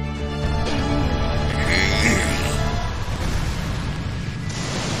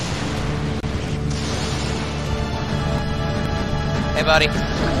hey, buddy.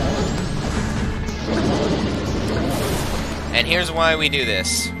 And here's why we do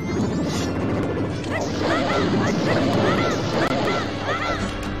this.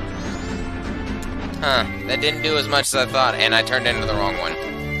 Huh, that didn't do as much as I thought, and I turned into the wrong one.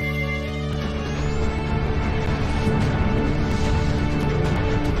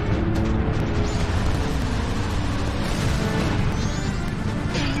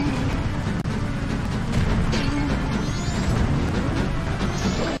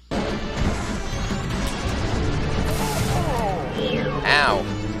 Ow.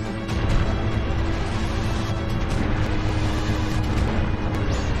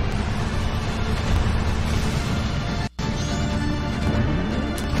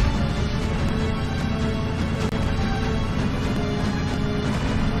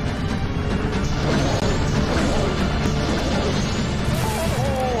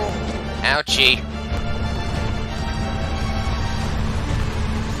 Ouchie.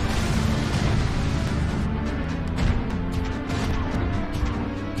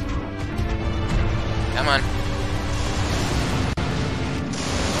 Come on.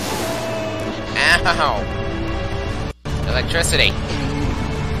 Ow! Electricity.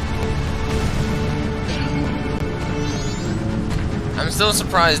 I'm still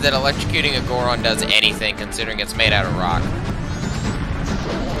surprised that electrocuting a Goron does anything, considering it's made out of rock.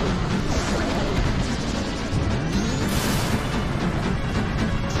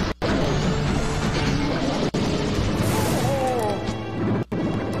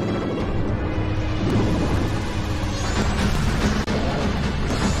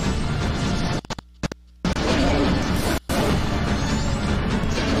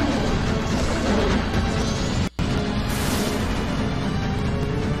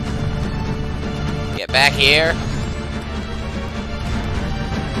 Get back here.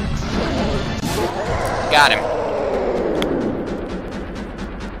 Got him.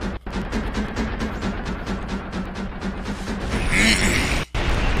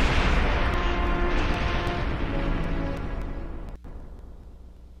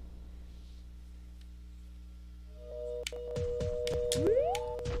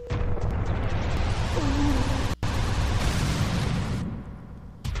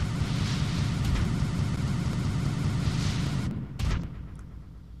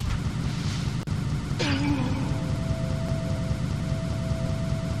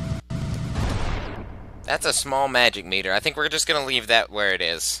 That's a small magic meter. I think we're just gonna leave that where it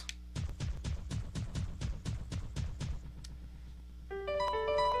is.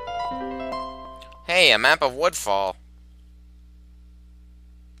 Hey, a map of Woodfall.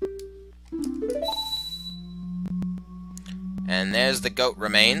 And there's the goat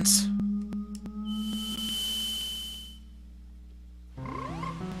remains.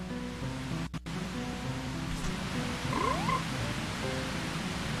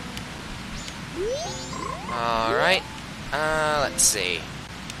 Alright, let's see.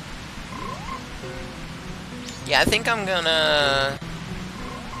 Yeah, I think I'm gonna...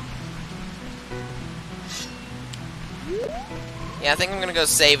 Yeah, I think I'm gonna go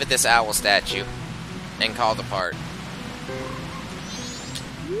save at this owl statue and call the part.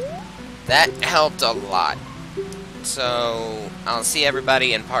 That helped a lot. So, I'll see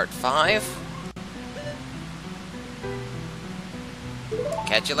everybody in part 5.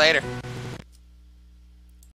 Catch you later.